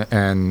cousins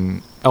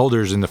and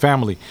elders in the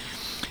family.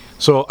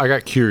 So I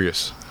got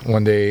curious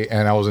one day,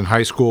 and I was in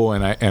high school,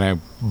 and I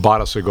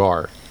bought a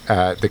cigar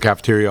at the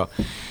cafeteria.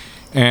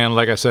 And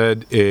like I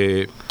said,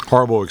 a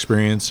horrible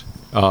experience.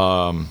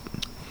 Don't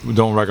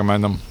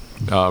recommend them.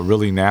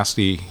 Really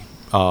nasty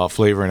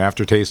flavor and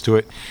aftertaste to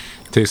it.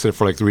 Tasted it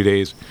for like 3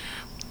 days.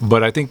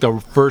 But I think the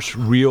first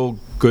real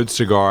good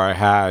cigar I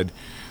had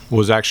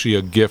was actually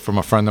a gift from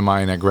a friend of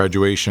mine at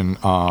graduation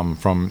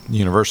from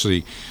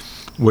university,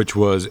 which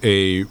was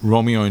a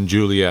Romeo and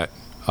Juliet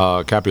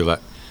Capulet.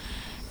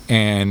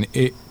 And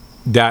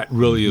that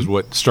really is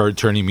what started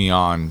turning me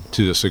on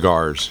to the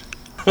cigars.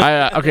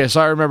 Okay,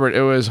 so I remembered.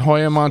 It was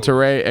Hoya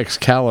Monterrey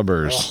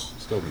Excaliburs.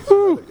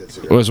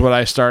 Was what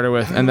I started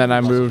with, and then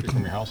I moved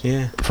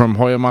from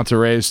Hoya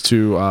Monterreys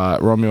to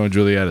Romeo and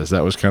Julietas.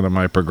 That was kind of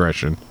my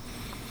progression.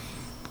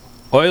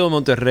 Hoya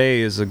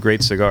Monterrey is a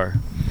great cigar.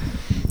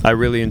 I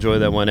really enjoy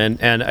that one,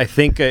 and I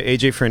think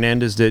AJ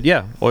Fernandez did.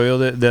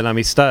 Hoyo de la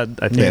Amistad.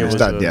 I think it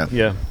was.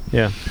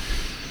 Yeah.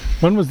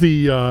 When was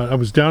I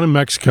was down in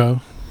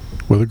Mexico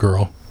with a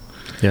girl.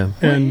 Yeah.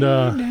 And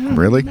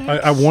really,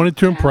 I wanted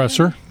to impress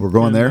her. We're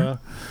going there.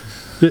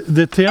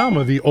 The Te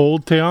Amo, the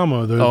old Te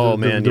Amo, the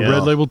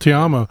red label Te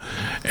Amo,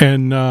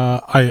 and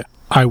I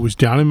was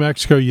down in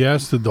Mexico.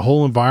 Yes, the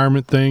whole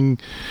environment thing.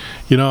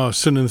 I was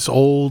sitting in this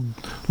old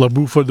La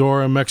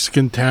Bufadora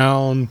Mexican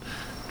town,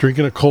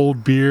 drinking a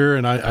cold beer,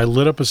 and I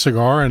lit up a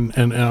cigar,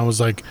 and I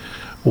was like,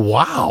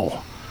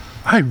 wow,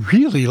 I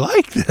really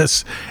like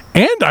this,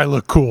 and I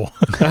look cool.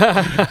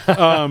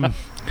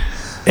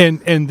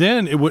 And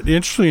then,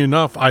 interestingly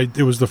enough,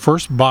 it was the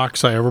first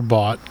box I ever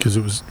bought because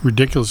it was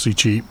ridiculously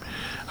cheap.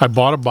 I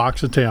bought a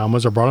box of Te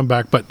Amos. I brought them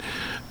back. But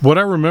what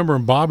I remember,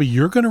 and Bobby,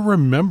 you're going to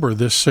remember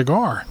this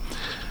cigar.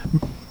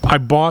 I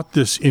bought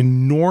this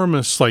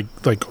enormous, I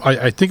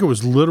think it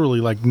was literally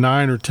like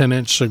 9 or 10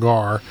 inch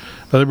cigar.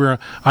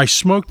 I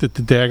smoked it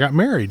the day I got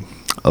married.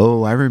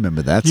 Oh, I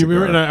remember that cigar.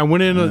 Remember? And I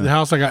went into the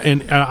house,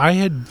 and I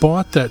had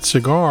bought that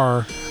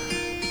cigar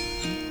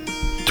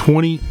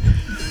 20...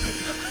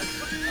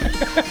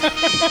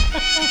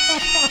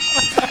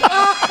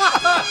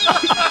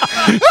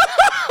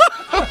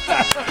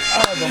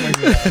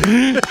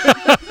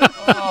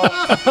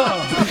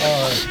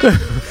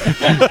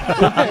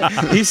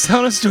 He's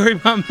telling a story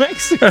about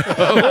Mexico.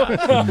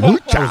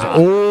 It was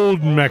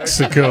old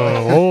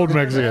Mexico. Old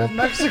Mexico.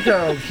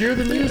 Mexico, hear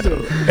the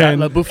music. And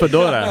La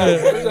Bufadora.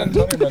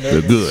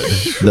 The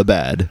good, the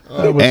bad,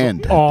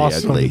 and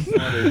awesome. the ugly.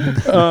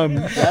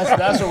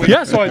 That's what we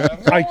So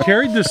I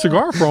carried this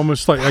cigar for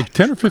almost like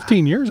 10 or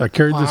 15 years. I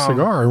carried this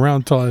cigar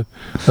around until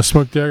I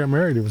smoked it. I got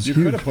married. It was huge.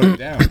 could have put it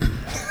down.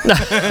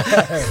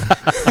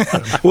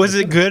 Was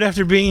it good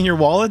after being in your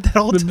wallet that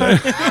whole time?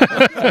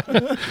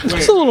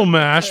 It's a little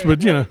mashed,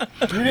 but You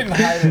didn't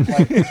hide it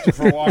like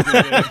Christopher Walken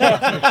did.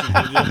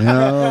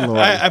 Oh, Lord.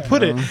 I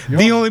put it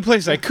the only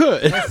place I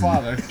could. Your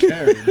father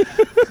carried.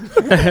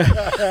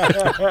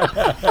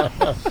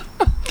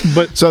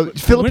 But So,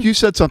 Philip, you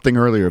said something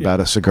earlier about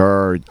a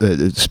cigar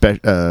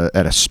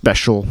at a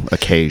special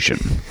occasion.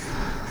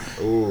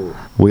 Ooh.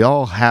 We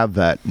all have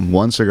that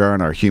one cigar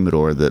in our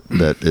humidor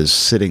that is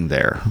sitting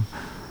there.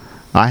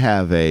 I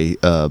have a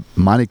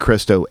Monte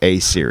Cristo A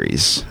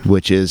series,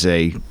 which is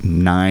a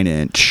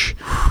 9-inch,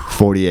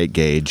 48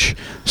 gauge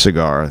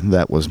cigar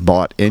that was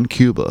bought in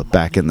Cuba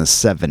back in the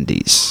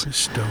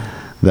 70s.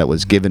 That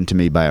was given to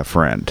me by a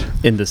friend.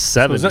 In the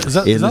 70s. Is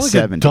that In the like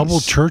 70s. a double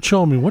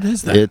Churchill? I mean, what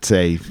is that? It's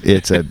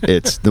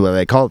well,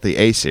 they call it the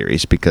A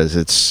series because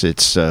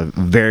it's a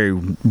very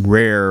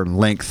rare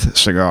length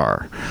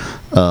cigar,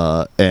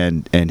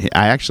 and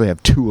I actually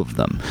have 2 of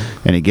them,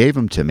 and he gave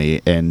them to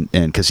me, and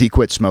because he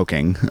quit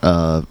smoking.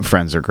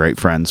 Friends are great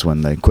friends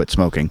when they quit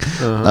smoking.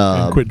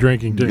 And quit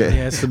drinking too.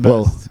 Yeah, it's the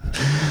best.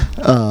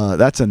 Well,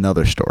 that's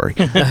another story.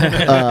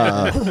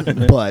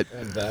 But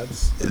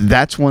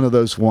that's one of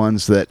those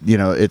ones that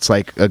it's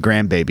like a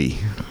grandbaby.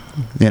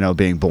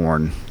 Being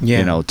born,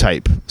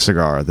 type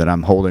cigar that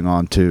I'm holding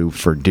on to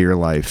for dear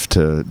life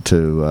to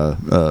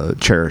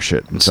cherish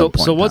it. At some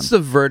point So in what's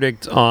time. the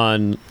verdict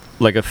on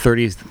like a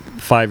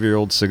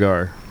 35-year-old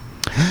cigar?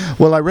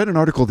 Well, I read an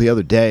article the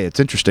other day. It's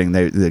interesting.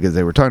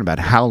 They were talking about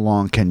how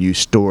long can you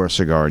store a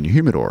cigar in your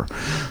humidor,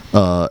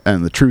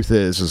 and the truth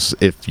is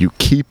if you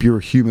keep your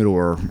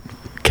humidor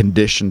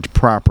conditioned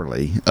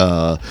properly,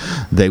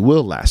 they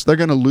will last. They're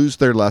going to lose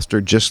their luster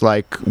just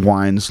like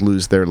wines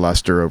lose their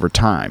luster over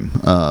time.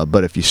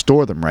 But if you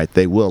store them right,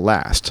 they will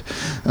last.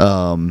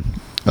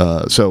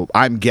 So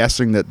I'm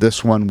guessing that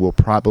this one will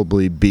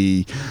probably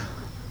be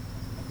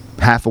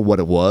half of what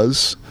it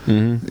was,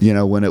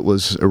 when it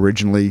was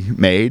originally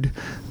made.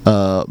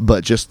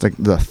 But just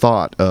the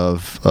thought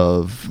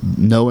of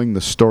knowing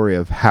the story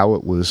of how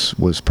it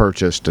was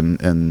purchased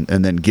and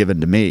then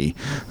given to me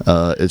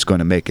is going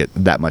to make it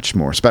that much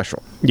more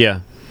special.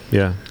 Yeah.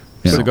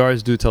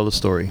 Cigars do tell the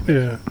story.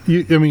 Yeah,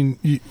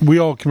 we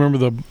all can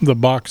remember the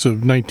box of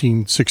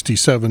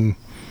 1967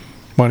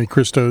 Monte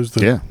Cristos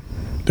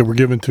that were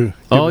given to.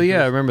 I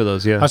remember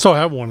those. Yeah, I still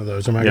have one of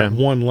those. I got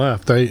one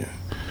left. They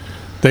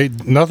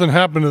nothing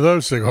happened to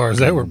those cigars.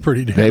 They were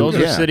pretty damn. Those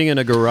are sitting in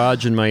a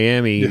garage in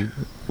Miami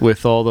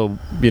with all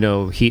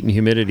the heat and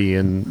humidity,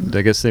 and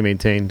I guess they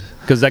maintained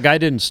because that guy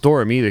didn't store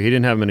them either. He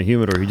didn't have them in a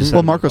humidor. He just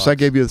Marcos, I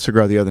gave you the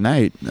cigar the other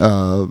night.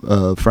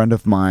 A friend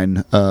of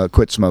mine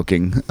quit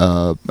smoking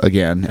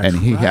again, and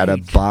he had a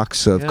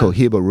box of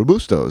Cohiba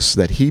Robustos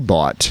that he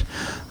bought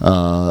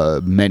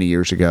many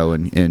years ago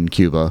in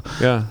Cuba.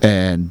 Yeah,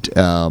 and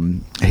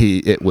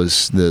it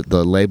was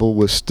the label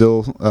was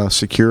still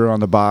secure on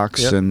the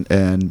box,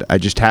 and I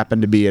just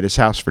happened to be at his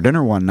house for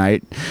dinner one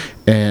night,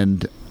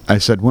 and I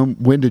said,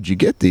 when did you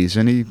get these?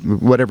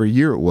 And whatever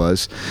year it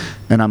was.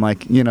 And I'm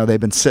like, they've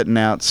been sitting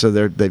out, so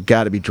they've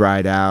got to be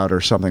dried out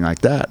or something like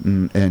that.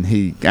 And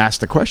he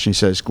asked the question. He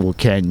says, well,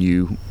 can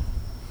you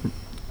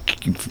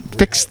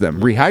fix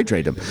them,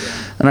 rehydrate them?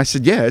 And I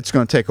said, yeah, it's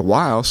going to take a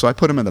while. So I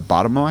put them in the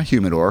bottom of my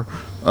humidor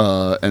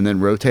and then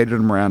rotated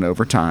them around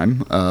over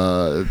time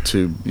and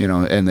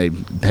they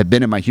had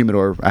been in my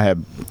humidor. I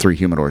have 3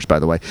 humidors, by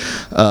the way.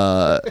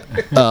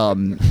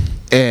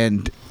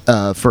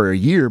 For a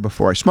year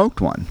before I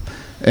smoked one,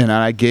 and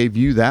I gave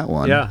you that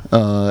one. Yeah.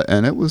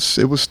 And it was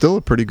still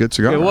a pretty good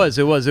cigar. It was.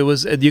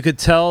 You could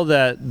tell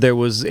that there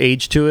was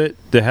age to it.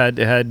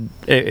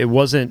 It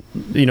wasn't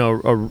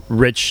a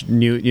rich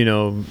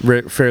new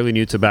fairly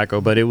new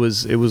tobacco, but it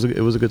was a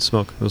good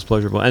smoke. It was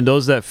pleasurable. And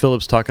those that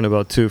Philip's talking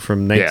about too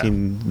from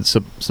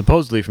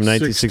supposedly from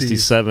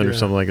 1967 or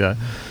something like that.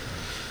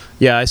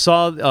 Yeah, I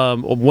saw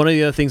one of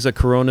the other things that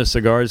Corona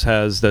Cigars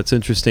has that's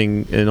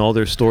interesting in all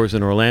their stores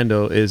in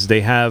Orlando is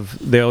they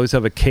always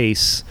have a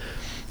case,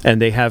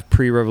 and they have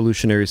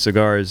pre-revolutionary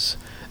cigars,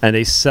 and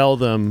they sell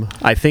them.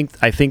 I think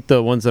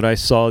the ones that I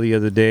saw the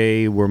other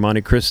day were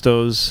Monte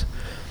Cristos,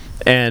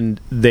 and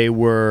they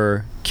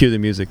were cue the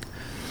music.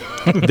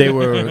 They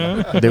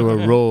were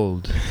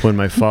rolled when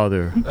my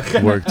father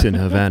worked in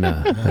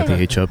Havana at the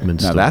H. Upman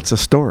store. Now that's a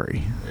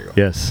story.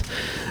 Yes.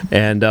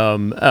 And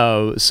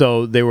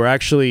so they were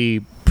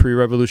actually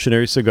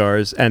pre-revolutionary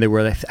cigars, and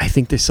I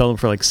think they sell them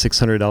for like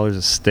 $600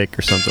 a stick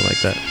or something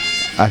like that.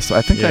 I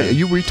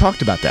think we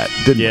talked about that,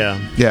 didn't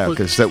we? Yeah,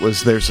 because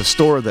there's a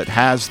store that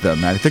has them.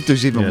 And I think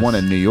there's even one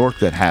in New York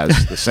that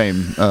has the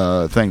same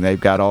thing. They've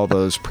got all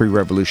those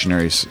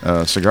pre-revolutionary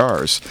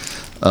cigars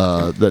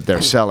that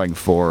they're selling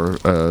for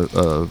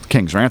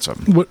King's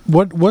ransom.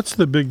 What's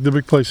the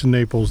big place in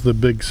Naples? The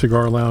big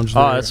cigar lounge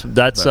there?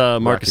 That's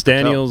Marcus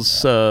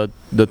Daniels,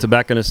 the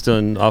tobacconist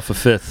off of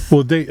Fifth.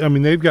 Well,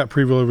 they've got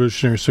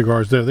pre-revolutionary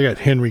cigars there. They got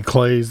Henry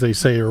Clay's. They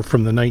say are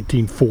from the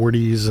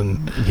 1940s,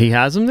 and he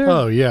has them there.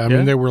 Oh yeah, I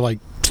mean they were like.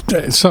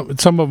 Some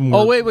of them.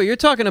 Oh wait, you're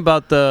talking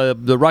about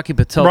the Rocky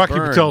Patel.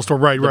 Patel store,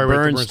 right? The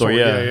Burn store,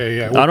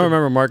 yeah. I don't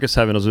remember Marcus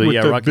having those, but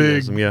Rocky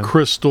has them. Yeah,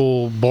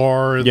 crystal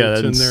bar.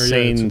 That's in there.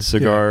 Insane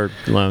cigar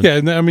lounge.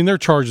 Yeah, I mean they're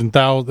charging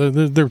they're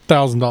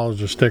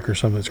 $1,000 a stick or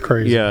something. It's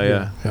crazy.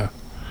 Yeah.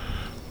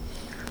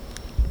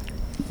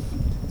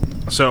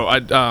 So I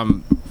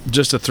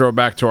just to throw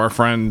back to our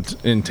friend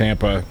in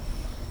Tampa,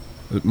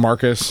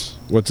 Marcus.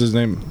 What's his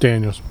name?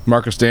 Daniels.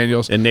 Marcus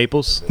Daniels. In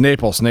Naples?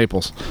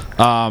 Naples.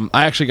 I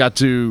actually got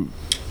to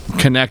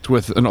connect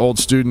with an old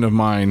student of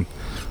mine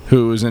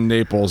who was in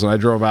Naples, and I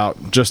drove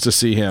out just to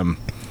see him.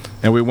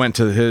 And we went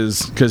to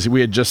his, because we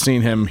had just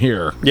seen him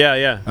here.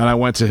 Yeah. And I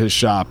went to his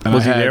shop. And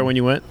was he there when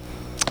you went?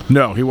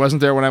 No, he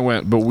wasn't there when I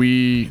went, but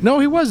No,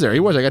 he was there.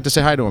 I got to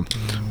say hi to him.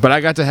 But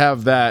I got to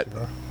have that...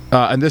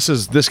 and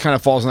this kind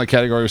of falls in the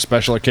category of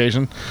special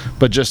occasion,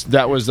 but just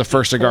that was the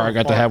first cigar I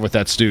got to have with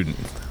that student.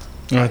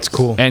 That's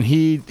cool. And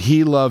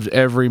he loved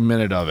every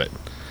minute of it.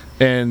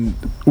 And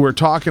we're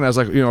talking, I was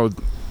like,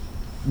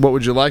 what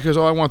would you like? He goes,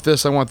 I want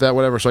this, I want that,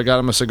 whatever. So I got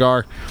him a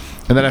cigar.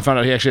 And then I found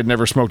out he actually had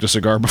never smoked a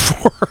cigar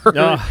before.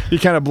 He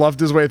kind of bluffed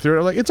his way through it.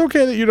 I'm like, it's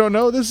okay that you don't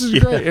know. This is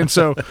great. And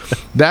so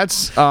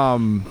that's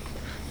something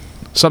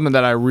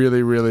that I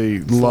really,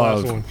 really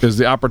love is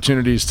the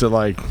opportunities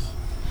to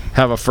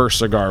have a first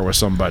cigar with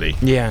somebody.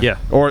 Yeah.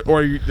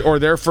 Or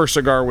their first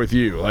cigar with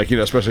you.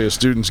 Especially as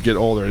students get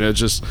older. And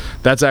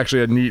that's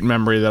actually a neat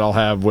memory that I'll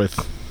have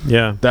with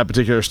that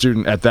particular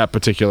student at that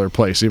particular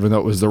place. Even though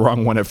it was the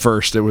wrong one at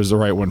first, it was the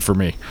right one for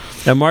me.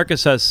 And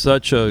Marcus has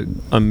such a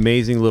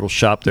amazing little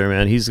shop there,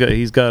 man. He's got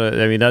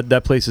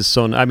that place is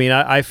so.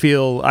 I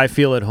feel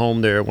at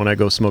home there when I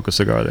go smoke a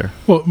cigar there.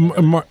 Well,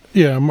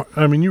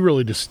 you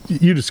really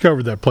you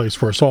discovered that place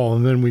for us all,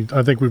 and then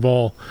I think we've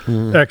all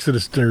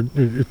exodus or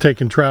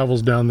taken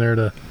travels down there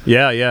to.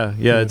 Yeah.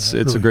 It's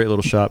a great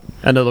little shop,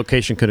 and the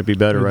location couldn't be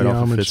better right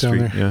off of Fifth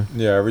Street.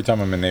 Yeah. Every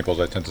time I'm in Naples,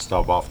 I tend to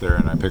stop off there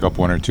and I pick up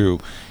one or two.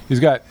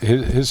 He's got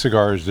his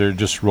cigars. They're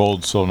just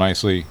rolled so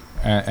nicely.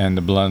 and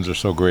the blends are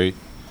so great.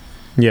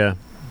 Yeah.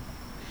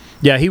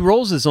 Yeah, he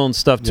rolls his own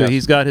stuff too. Yes.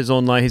 He's got his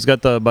own line. He's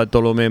got the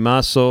Bartolome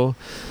Maso,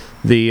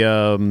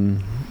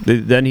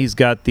 then he's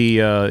got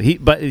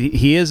but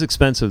he is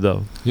expensive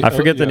though. I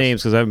forget the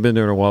names because I haven't been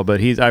there in a while. But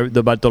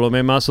the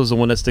Bartolome Maso is the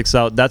one that sticks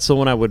out. That's the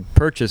one I would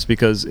purchase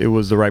because it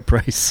was the right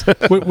price.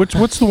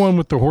 What's the one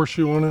with the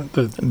horseshoe on it?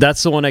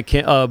 That's the one I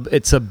can't.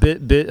 It's a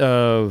bit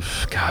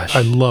of gosh.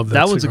 I love that.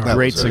 That one's cigar. a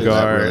great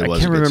cigar. really I was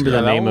can't a good remember the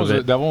cigar. name of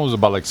it. That one was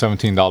about like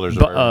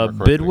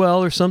 $17.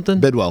 Bidwell or something.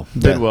 Bidwell.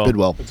 Bidwell. Yeah,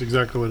 Bidwell. That's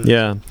exactly what it is.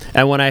 Yeah,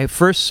 and when I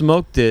first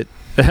smoked it,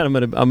 I'm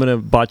gonna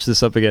botch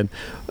this up again.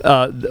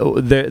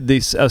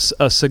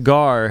 A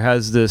cigar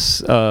has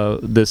this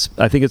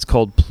I think it's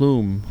called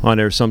plume on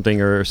it or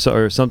something or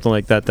something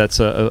like that.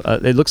 That's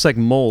it looks like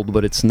mold,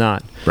 but it's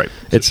not. Right.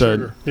 It's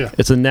a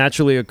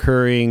naturally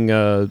occurring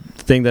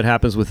thing that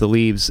happens with the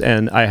leaves,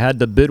 and I had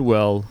the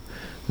Bidwell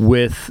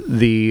with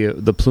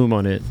the plume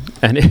on it,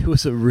 and it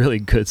was a really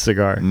good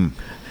cigar.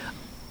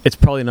 It's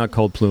probably not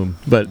called plume,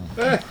 but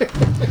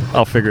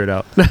I'll figure it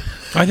out.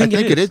 I think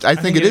it is. I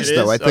think it is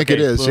though. I think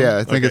it is. Plume. Yeah,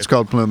 I think it's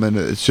called plume, and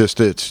it's just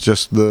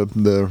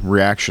the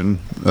reaction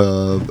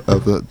of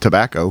the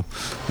tobacco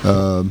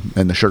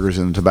and the sugars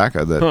in the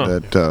tobacco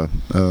that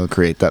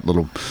create that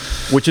little.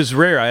 Which is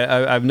rare.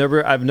 I've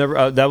never.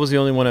 That was the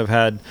only one I've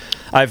had.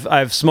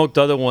 I've smoked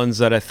other ones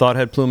that I thought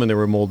had plume and they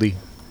were moldy.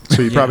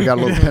 So you probably got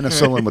a little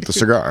penicillin with the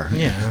cigar.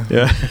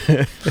 Yeah.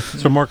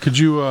 So, Mark, could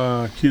you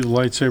cue the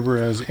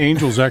lightsaber as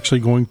Angel's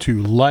actually going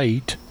to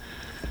light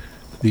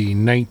the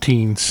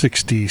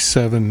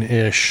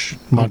 1967-ish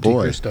Monte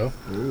Cristo.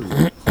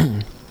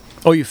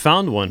 Oh, you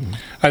found one.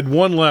 I had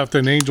one left,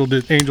 and Angel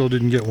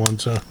didn't get one,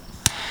 so. And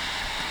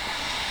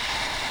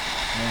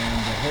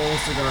the whole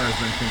cigar has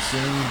been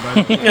consumed by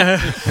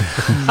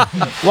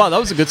the Wow, that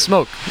was a good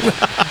smoke.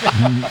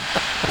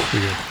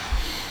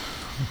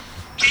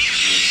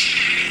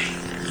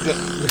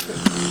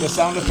 The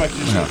sound effect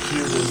you just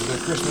hear is the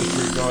Christmas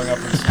tree going up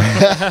in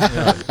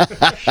smoke.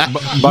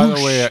 By the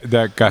way,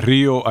 that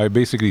Carrillo, I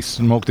basically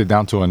smoked it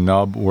down to a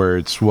nub where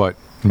it's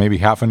maybe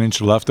half an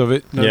inch left of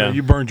it. No,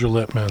 you burned your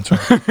lip, man.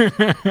 Sorry.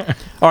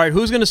 All right,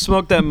 who's going to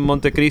smoke that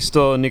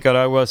Montecristo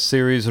Nicaragua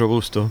Series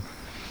Robusto?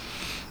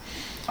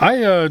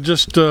 I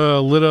just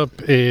lit up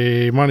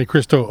a Monte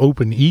Cristo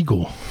Open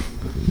Eagle.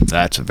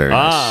 That's a very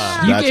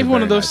nice. You gave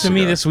one of those to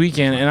me this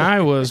weekend, and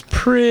I was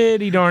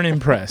pretty darn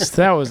impressed.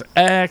 That was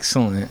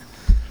excellent.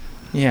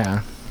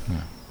 Yeah.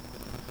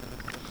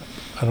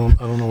 I don't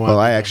know why. Well,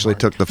 I actually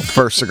took the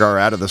first cigar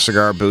out of the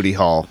cigar booty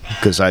haul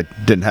because I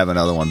didn't have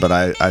another one, but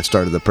I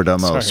started the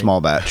Perdomo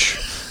small batch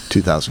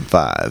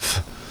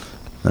 2005,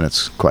 and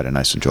it's quite a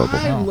nice, enjoyable.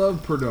 I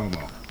love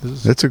Perdomo.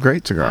 It's a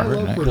great cigar. I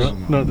love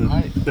Perdomo. No,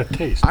 the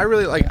taste. I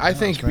really like. I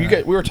think we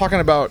were talking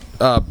about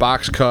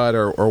box cut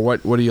or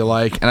what do you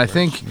like, and I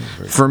think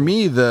for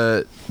me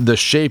the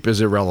shape is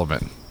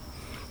irrelevant.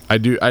 I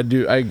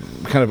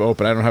kind of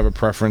open. I don't have a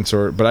preference,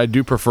 but I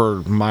do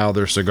prefer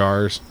milder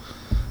cigars.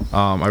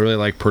 I really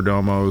like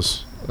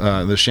Perdomos.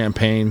 The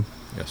champagne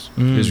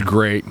is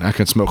great. I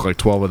can smoke like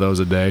 12 of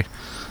those a day.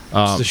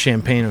 It's the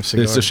champagne of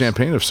cigars. It's the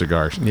champagne of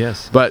cigars.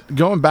 Yes. But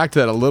going back to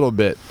that a little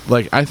bit,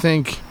 like I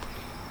think,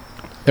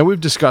 and we've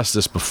discussed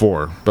this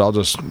before, but I'll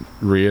just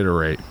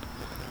reiterate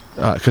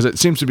because it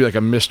seems to be like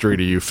a mystery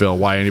to you, Phil,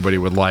 why anybody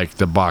would like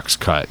the box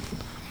cut.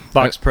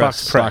 Box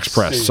press. Box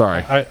press.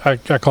 Sorry, I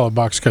call it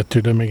box cut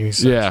too. Doesn't make any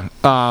sense.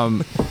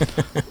 Yeah.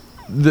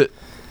 The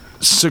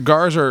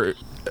cigars are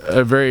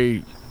a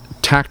very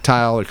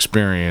tactile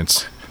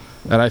experience,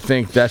 and I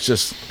think that's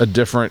just a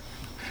different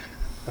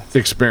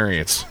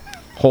experience.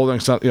 Holding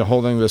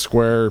the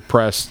square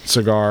pressed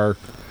cigar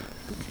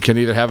can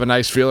either have a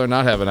nice feel or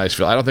not have a nice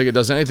feel. I don't think it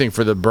does anything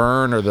for the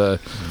burn or the,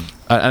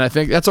 and I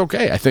think that's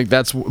okay. I think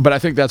that's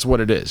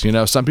what it is. You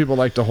know, some people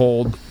like to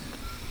hold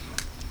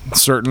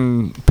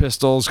certain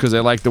pistols because they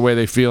like the way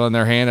they feel in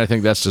their hand. I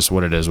think that's just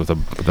what it is with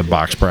a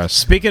box press.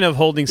 Speaking of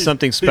holding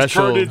something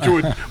special,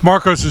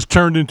 Marcos has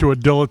turned into a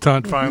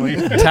dilettante finally.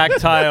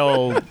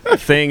 Tactile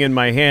thing in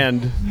my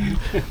hand,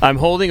 I'm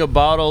holding a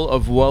bottle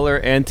of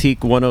Weller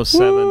Antique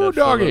 107 that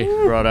doggy.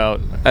 Philip brought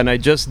out, and I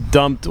just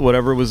dumped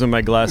whatever was in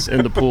my glass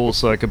in the pool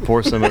so I could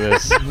pour some of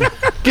this.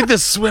 Get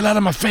this swill out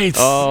of my face.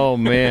 Oh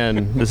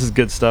man, this is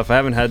good stuff. I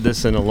haven't had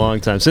this in a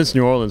long time, since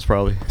New Orleans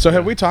probably. So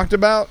have we talked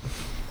about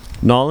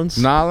Nolans?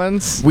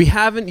 We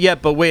haven't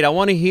yet, but wait, I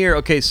want to hear.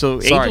 Okay,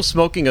 so Angel's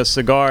smoking a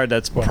cigar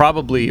that's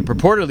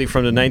purportedly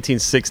from the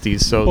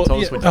 1960s. So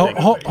tell us what you think.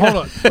 Hold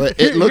on. Well,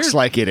 it looks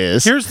like it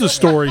is. Here's the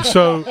story.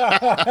 So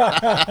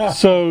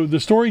the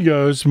story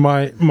goes: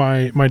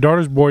 my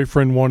daughter's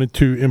boyfriend wanted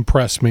to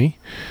impress me,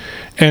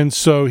 and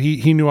so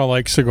he knew I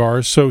like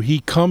cigars. So he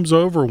comes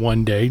over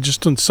one day,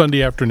 just on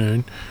Sunday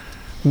afternoon,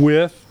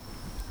 with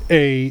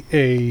a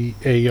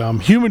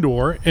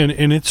humidor,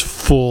 and it's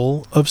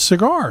full of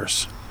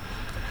cigars.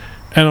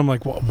 And I'm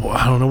like, well,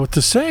 I don't know what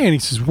to say. And he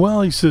says, we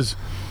were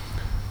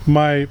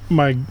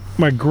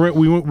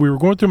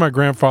going through my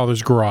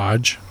grandfather's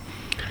garage,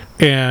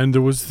 And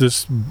there was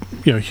this,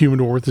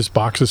 humidor with this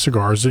box of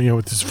cigars,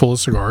 with this full of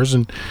cigars,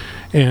 and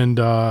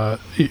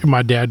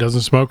my dad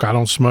doesn't smoke, I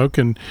don't smoke,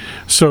 and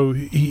so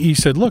he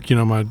said, look,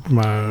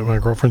 my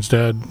girlfriend's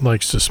dad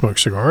likes to smoke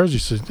cigars. He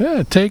says,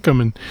 yeah, take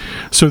them. And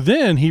so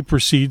then he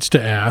proceeds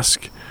to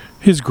ask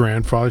his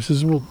grandfather. He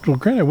says, well,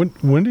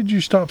 Granddad, when did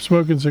you stop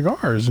smoking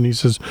cigars? And he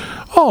says,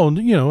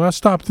 I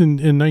stopped in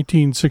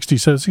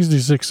 1967,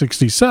 66,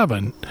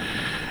 67.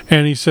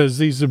 And he says,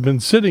 these have been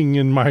sitting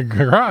in my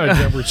garage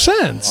ever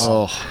since.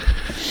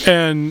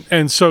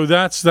 And so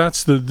that's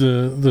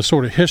the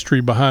sort of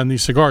history behind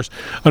these cigars.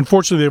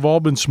 Unfortunately, they've all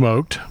been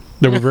smoked.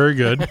 They were very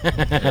good.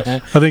 I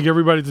think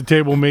everybody at the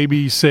table,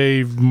 maybe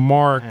save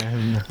Mark,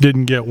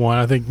 didn't get one.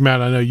 I think,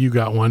 Matt, I know you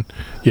got one.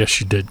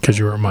 Yes, you did, because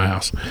you were at my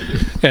house.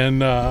 And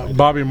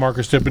Bobby and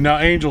Marcus did. But now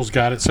Angel's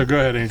got it, so go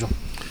ahead, Angel.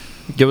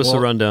 Give us a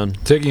rundown.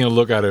 Taking a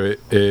look at it,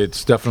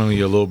 it's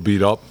definitely a little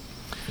beat up.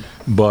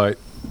 But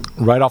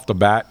right off the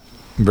bat,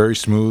 very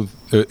smooth.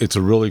 It's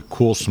a really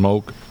cool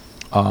smoke.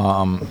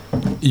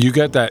 You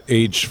get that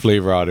aged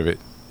flavor out of it.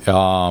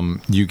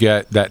 You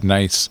get that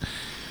nice...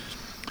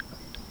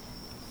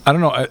 I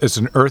don't know. It's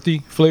an earthy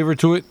flavor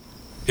to it.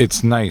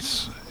 It's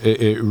nice.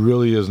 It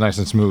really is nice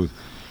and smooth.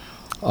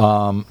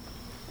 The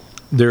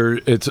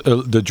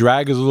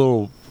drag is a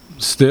little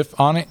stiff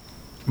on it,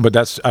 but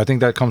I think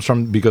that comes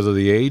from because of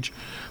the age.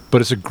 But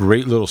it's a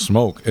great little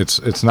smoke.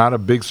 It's not a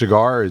big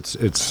cigar. It's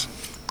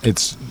a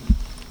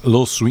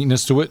little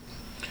sweetness to it.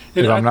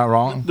 If I'm not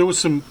wrong. There was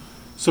some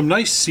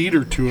nice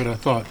cedar to it, I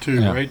thought too,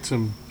 right?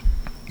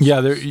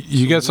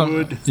 You get some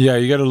wood. Yeah,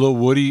 you get a little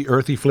woody,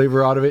 earthy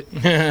flavor out of it.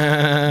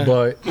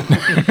 But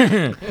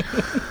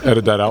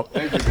edit that out.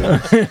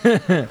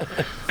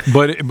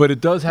 But it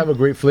does have a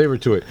great flavor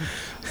to it.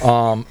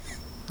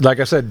 Like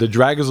I said, the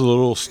drag is a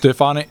little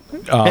stiff on it.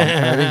 And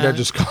I think that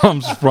just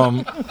comes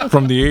from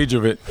the age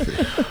of it.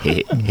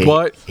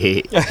 But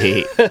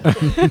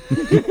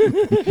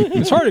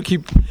it's hard to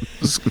keep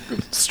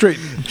straight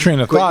train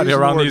of thought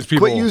around these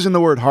people. Quit using the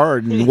word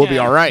hard, and we'll be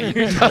all right.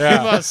 You're talking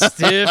about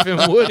stiff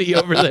and woody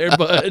over there,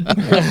 bud.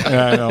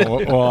 Yeah, I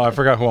know. Well, I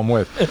forgot who I'm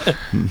with.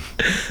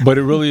 But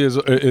it really is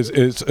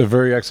a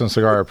very excellent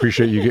cigar. I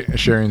appreciate you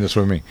sharing this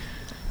with me.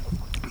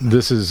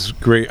 This is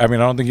great. I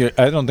mean, I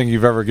don't think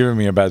you've ever given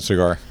me a bad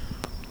cigar.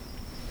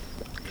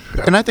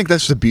 And I think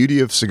that's the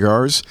beauty of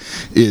cigars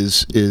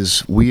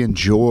is we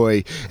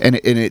enjoy, and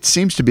it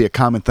seems to be a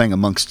common thing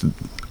amongst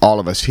all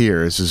of us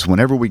here is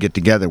whenever we get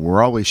together,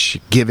 we're always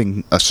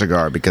giving a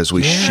cigar because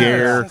we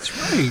share.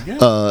 That's right.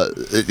 Yeah.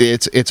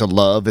 It's a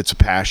love, it's a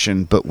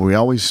passion, but we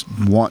always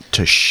want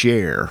to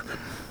share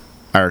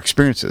our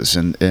experiences,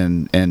 and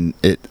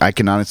I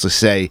can honestly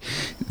say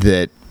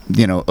that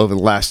over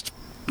the last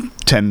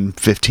 10,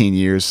 15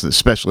 years,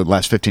 especially the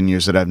last 15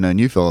 years that I've known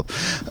you, Philip,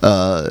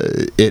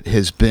 it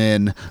has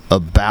been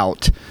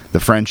about the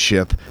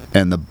friendship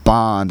and the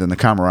bond and the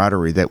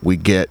camaraderie that we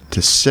get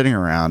to sitting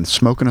around,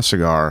 smoking a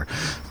cigar,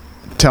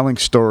 telling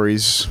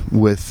stories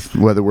with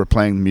whether we're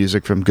playing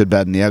music from Good,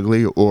 Bad, and the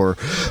Ugly or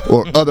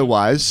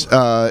otherwise.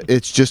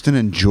 It's just an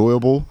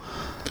enjoyable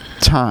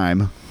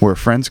time where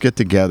friends get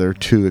together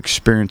to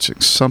experience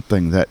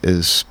something that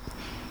is...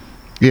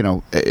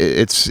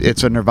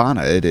 it's a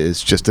nirvana. It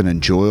is just an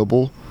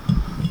enjoyable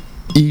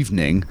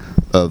evening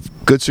of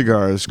good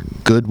cigars,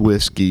 good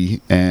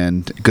whiskey,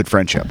 and good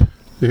friendship.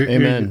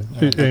 Amen.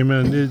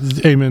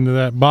 Amen to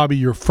that. Bobby,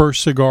 your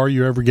first cigar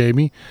you ever gave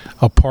me,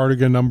 a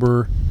Partaga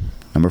number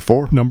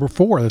 4. Number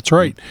 4, that's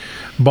right.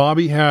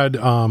 Bobby had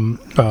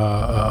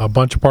a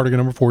bunch of Partaga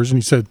number 4s, and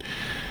he said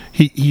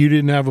you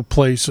didn't have a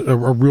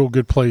real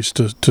good place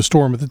to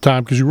store them at the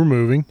time because you were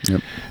moving.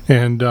 Yep.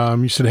 And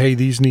you said, hey,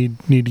 these need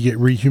to get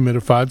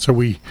rehumidified. So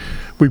we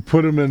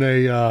put them in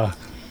a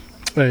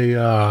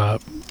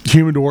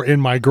humidor in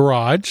my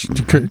garage,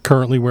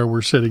 currently where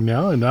we're sitting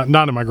now, and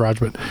not in my garage,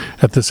 but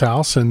at this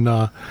house.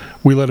 And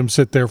we let them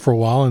sit there for a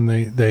while, and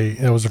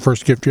that was the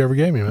first gift you ever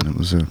gave me, man. It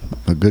was a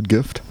good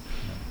gift.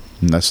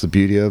 And that's the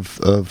beauty of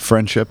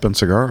friendship and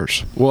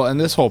cigars. Well, and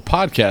this whole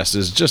podcast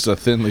is just a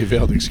thinly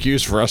veiled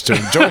excuse for us to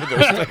enjoy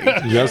those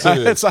things. Yes, it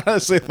is. It's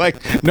honestly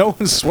like no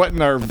one's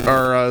sweating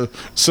our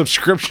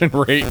subscription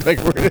rate. Like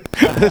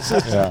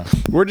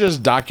we're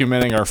just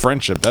documenting our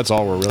friendship. That's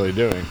all we're really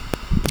doing.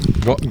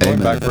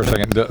 Going back for a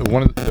second,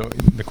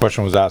 the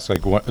question was asked,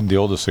 like the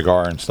oldest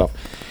cigar and stuff.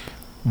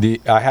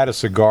 I had a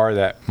cigar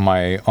that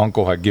my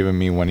uncle had given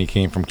me when he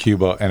came from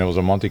Cuba, and it was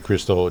a Monte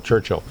Cristo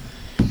Churchill.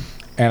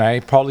 And I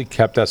probably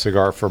kept that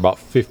cigar for about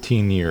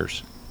 15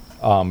 years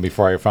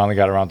before I finally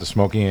got around to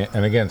smoking it.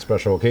 And again,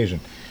 special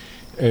occasion.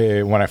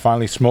 When I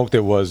finally smoked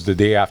it was the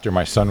day after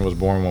my son was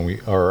born,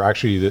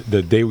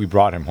 the day we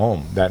brought him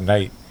home that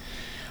night.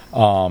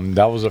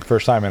 That was the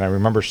first time, and I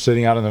remember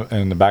sitting out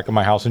in the back of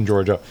my house in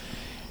Georgia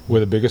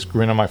with the biggest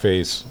grin on my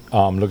face,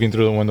 looking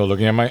through the window,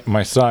 looking at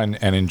my son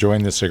and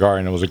enjoying this cigar.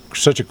 And it was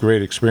such a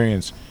great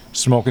experience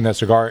smoking that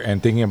cigar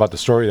and thinking about the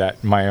story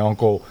that my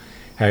uncle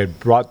had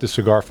brought the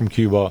cigar from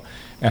Cuba,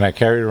 and I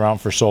carried it around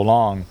for so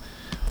long.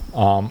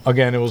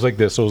 Again, it was like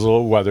this. It was a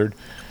little weathered.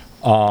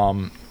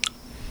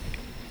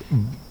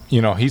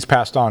 he's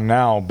passed on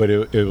now, but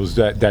it was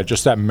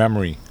that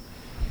memory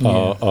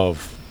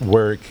of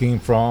where it came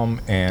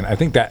from, and I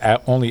think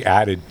that only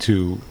added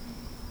to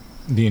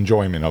the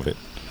enjoyment of it.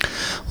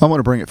 I want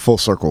to bring it full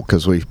circle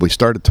because we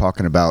started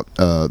talking about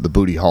the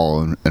Booty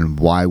Hall and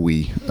why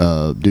we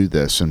do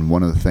this. And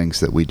one of the things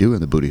that we do in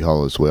the Booty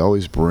Hall is we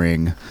always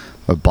bring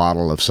a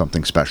bottle of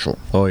something special.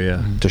 Oh,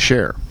 yeah. To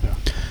share. Yeah.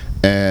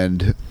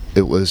 And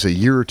it was a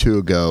year or two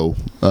ago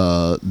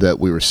that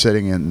we were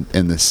sitting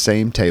in the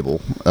same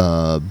table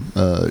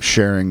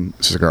sharing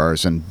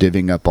cigars and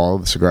divvying up all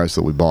of the cigars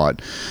that we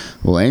bought.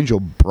 Well, Angel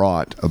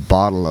brought a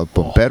bottle of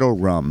Bombetto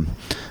rum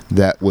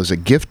that was a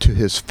gift to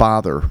his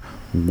father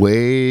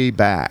way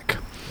back.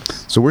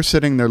 So we're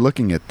sitting there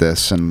looking at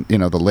this, and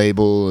the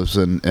labels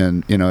and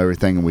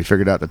everything, and we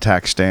figured out the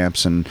tax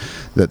stamps, and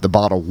that the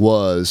bottle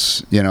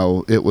was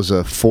it was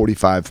a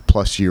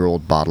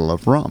 45-plus-year-old bottle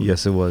of rum.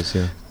 Yes, it was.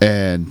 Yeah.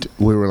 And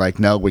we were like,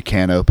 no, we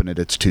can't open it.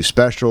 It's too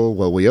special.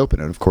 Well, we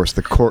opened it. Of course,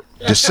 the cork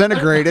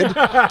disintegrated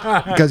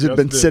because it had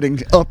been sitting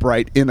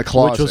upright in the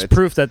closet. Which was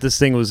proof that this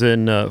thing was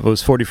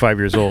was 45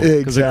 years old.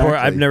 Exactly.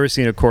 I've never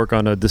seen a cork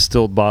on a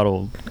distilled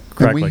bottle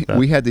crack like that.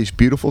 We had these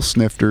beautiful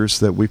snifters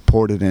that we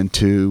poured it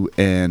into,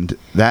 and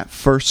that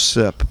first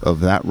sip of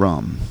that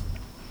rum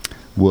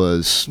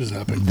was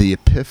the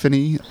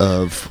epiphany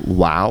of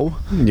wow.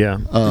 Yeah.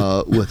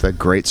 With a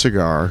great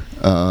cigar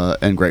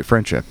and great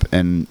friendship,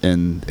 and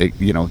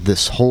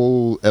this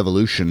whole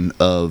evolution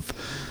of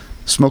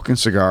smoking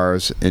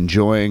cigars,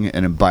 enjoying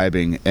and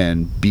imbibing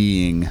and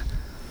being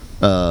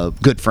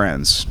good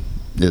friends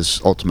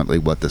is ultimately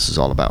what this is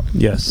all about.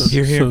 Yes.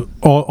 You're here. So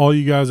all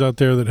you guys out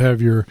there that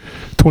have your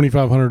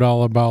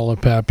 $2,500 bottle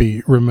of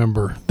Pappy,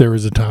 remember there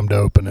is a time to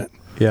open it.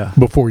 Yeah.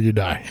 Before you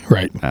die.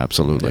 Right.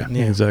 Absolutely.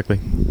 Yeah, exactly.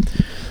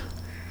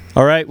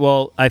 All right.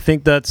 Well, I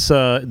think that's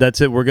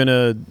it. We're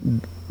gonna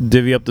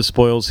divvy up the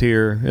spoils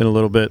here in a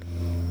little bit.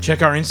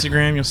 Check our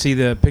Instagram. You'll see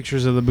the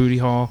pictures of the Booty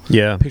Hall.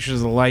 Yeah. Pictures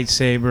of the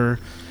lightsaber.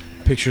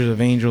 Pictures of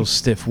Angel's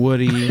stiff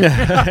Woody.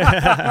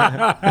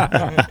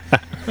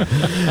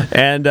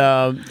 And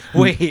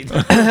wait,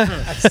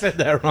 I said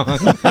that wrong.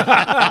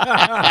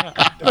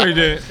 Oh, you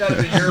did.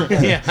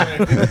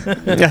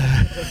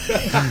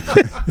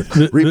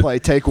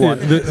 Replay, take one.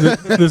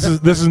 This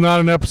is not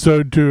an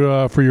episode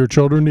for your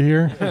children to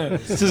hear.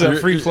 This is a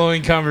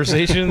free-flowing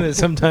conversation that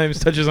sometimes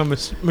touches on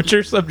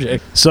mature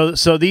subjects.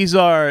 So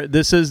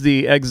this is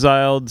the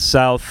Exiled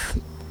South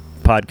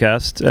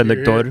podcast at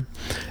Lector.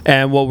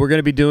 And what we're going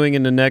to be doing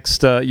in the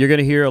next you're going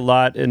to hear a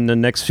lot in the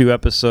next few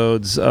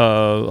episodes, a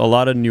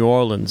lot of New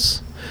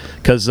Orleans,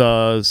 because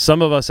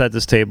some of us at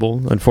this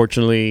table,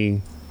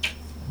 unfortunately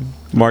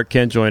Mark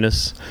can't join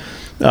us,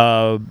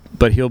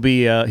 but he'll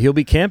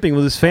be camping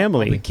with his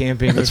family. I'll be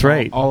camping. That's with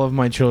right. All of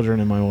my children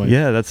and my wife.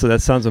 Yeah,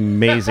 that sounds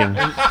amazing.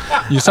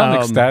 You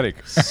sound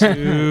ecstatic.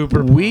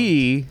 Super.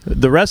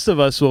 The rest of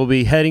us will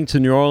be heading to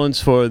New Orleans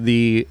for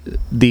the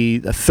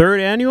third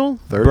annual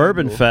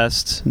Bourbon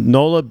Fest,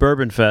 NOLA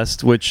Bourbon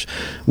Fest, which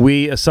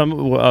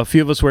a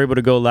few of us were able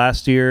to go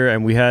last year,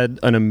 and we had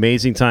an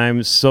amazing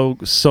time. So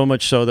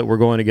much so that we're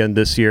going again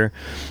this year,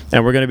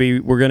 and we're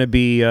gonna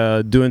be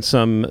doing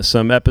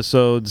some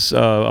episodes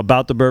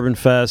about the Bourbon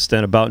Fest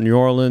and about New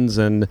Orleans,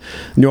 and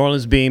New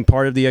Orleans being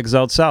part of the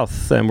Exiled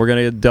South, and we're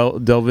gonna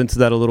delve into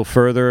that a little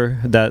further.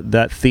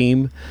 That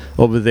theme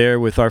over there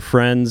with our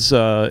friends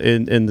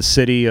in the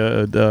city,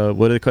 what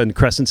do they call it, in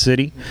Crescent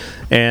City,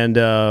 and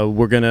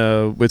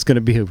it's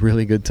gonna be a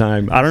really good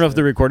time. I don't know if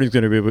the recordings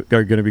are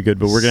gonna be good,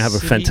 but we're gonna have a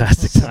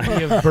fantastic time.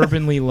 City of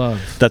bourbonly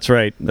love. That's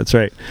right.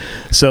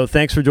 So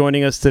thanks for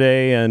joining us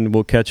today, and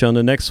we'll catch you on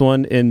the next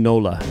one in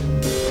NOLA.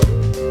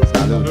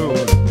 Salud.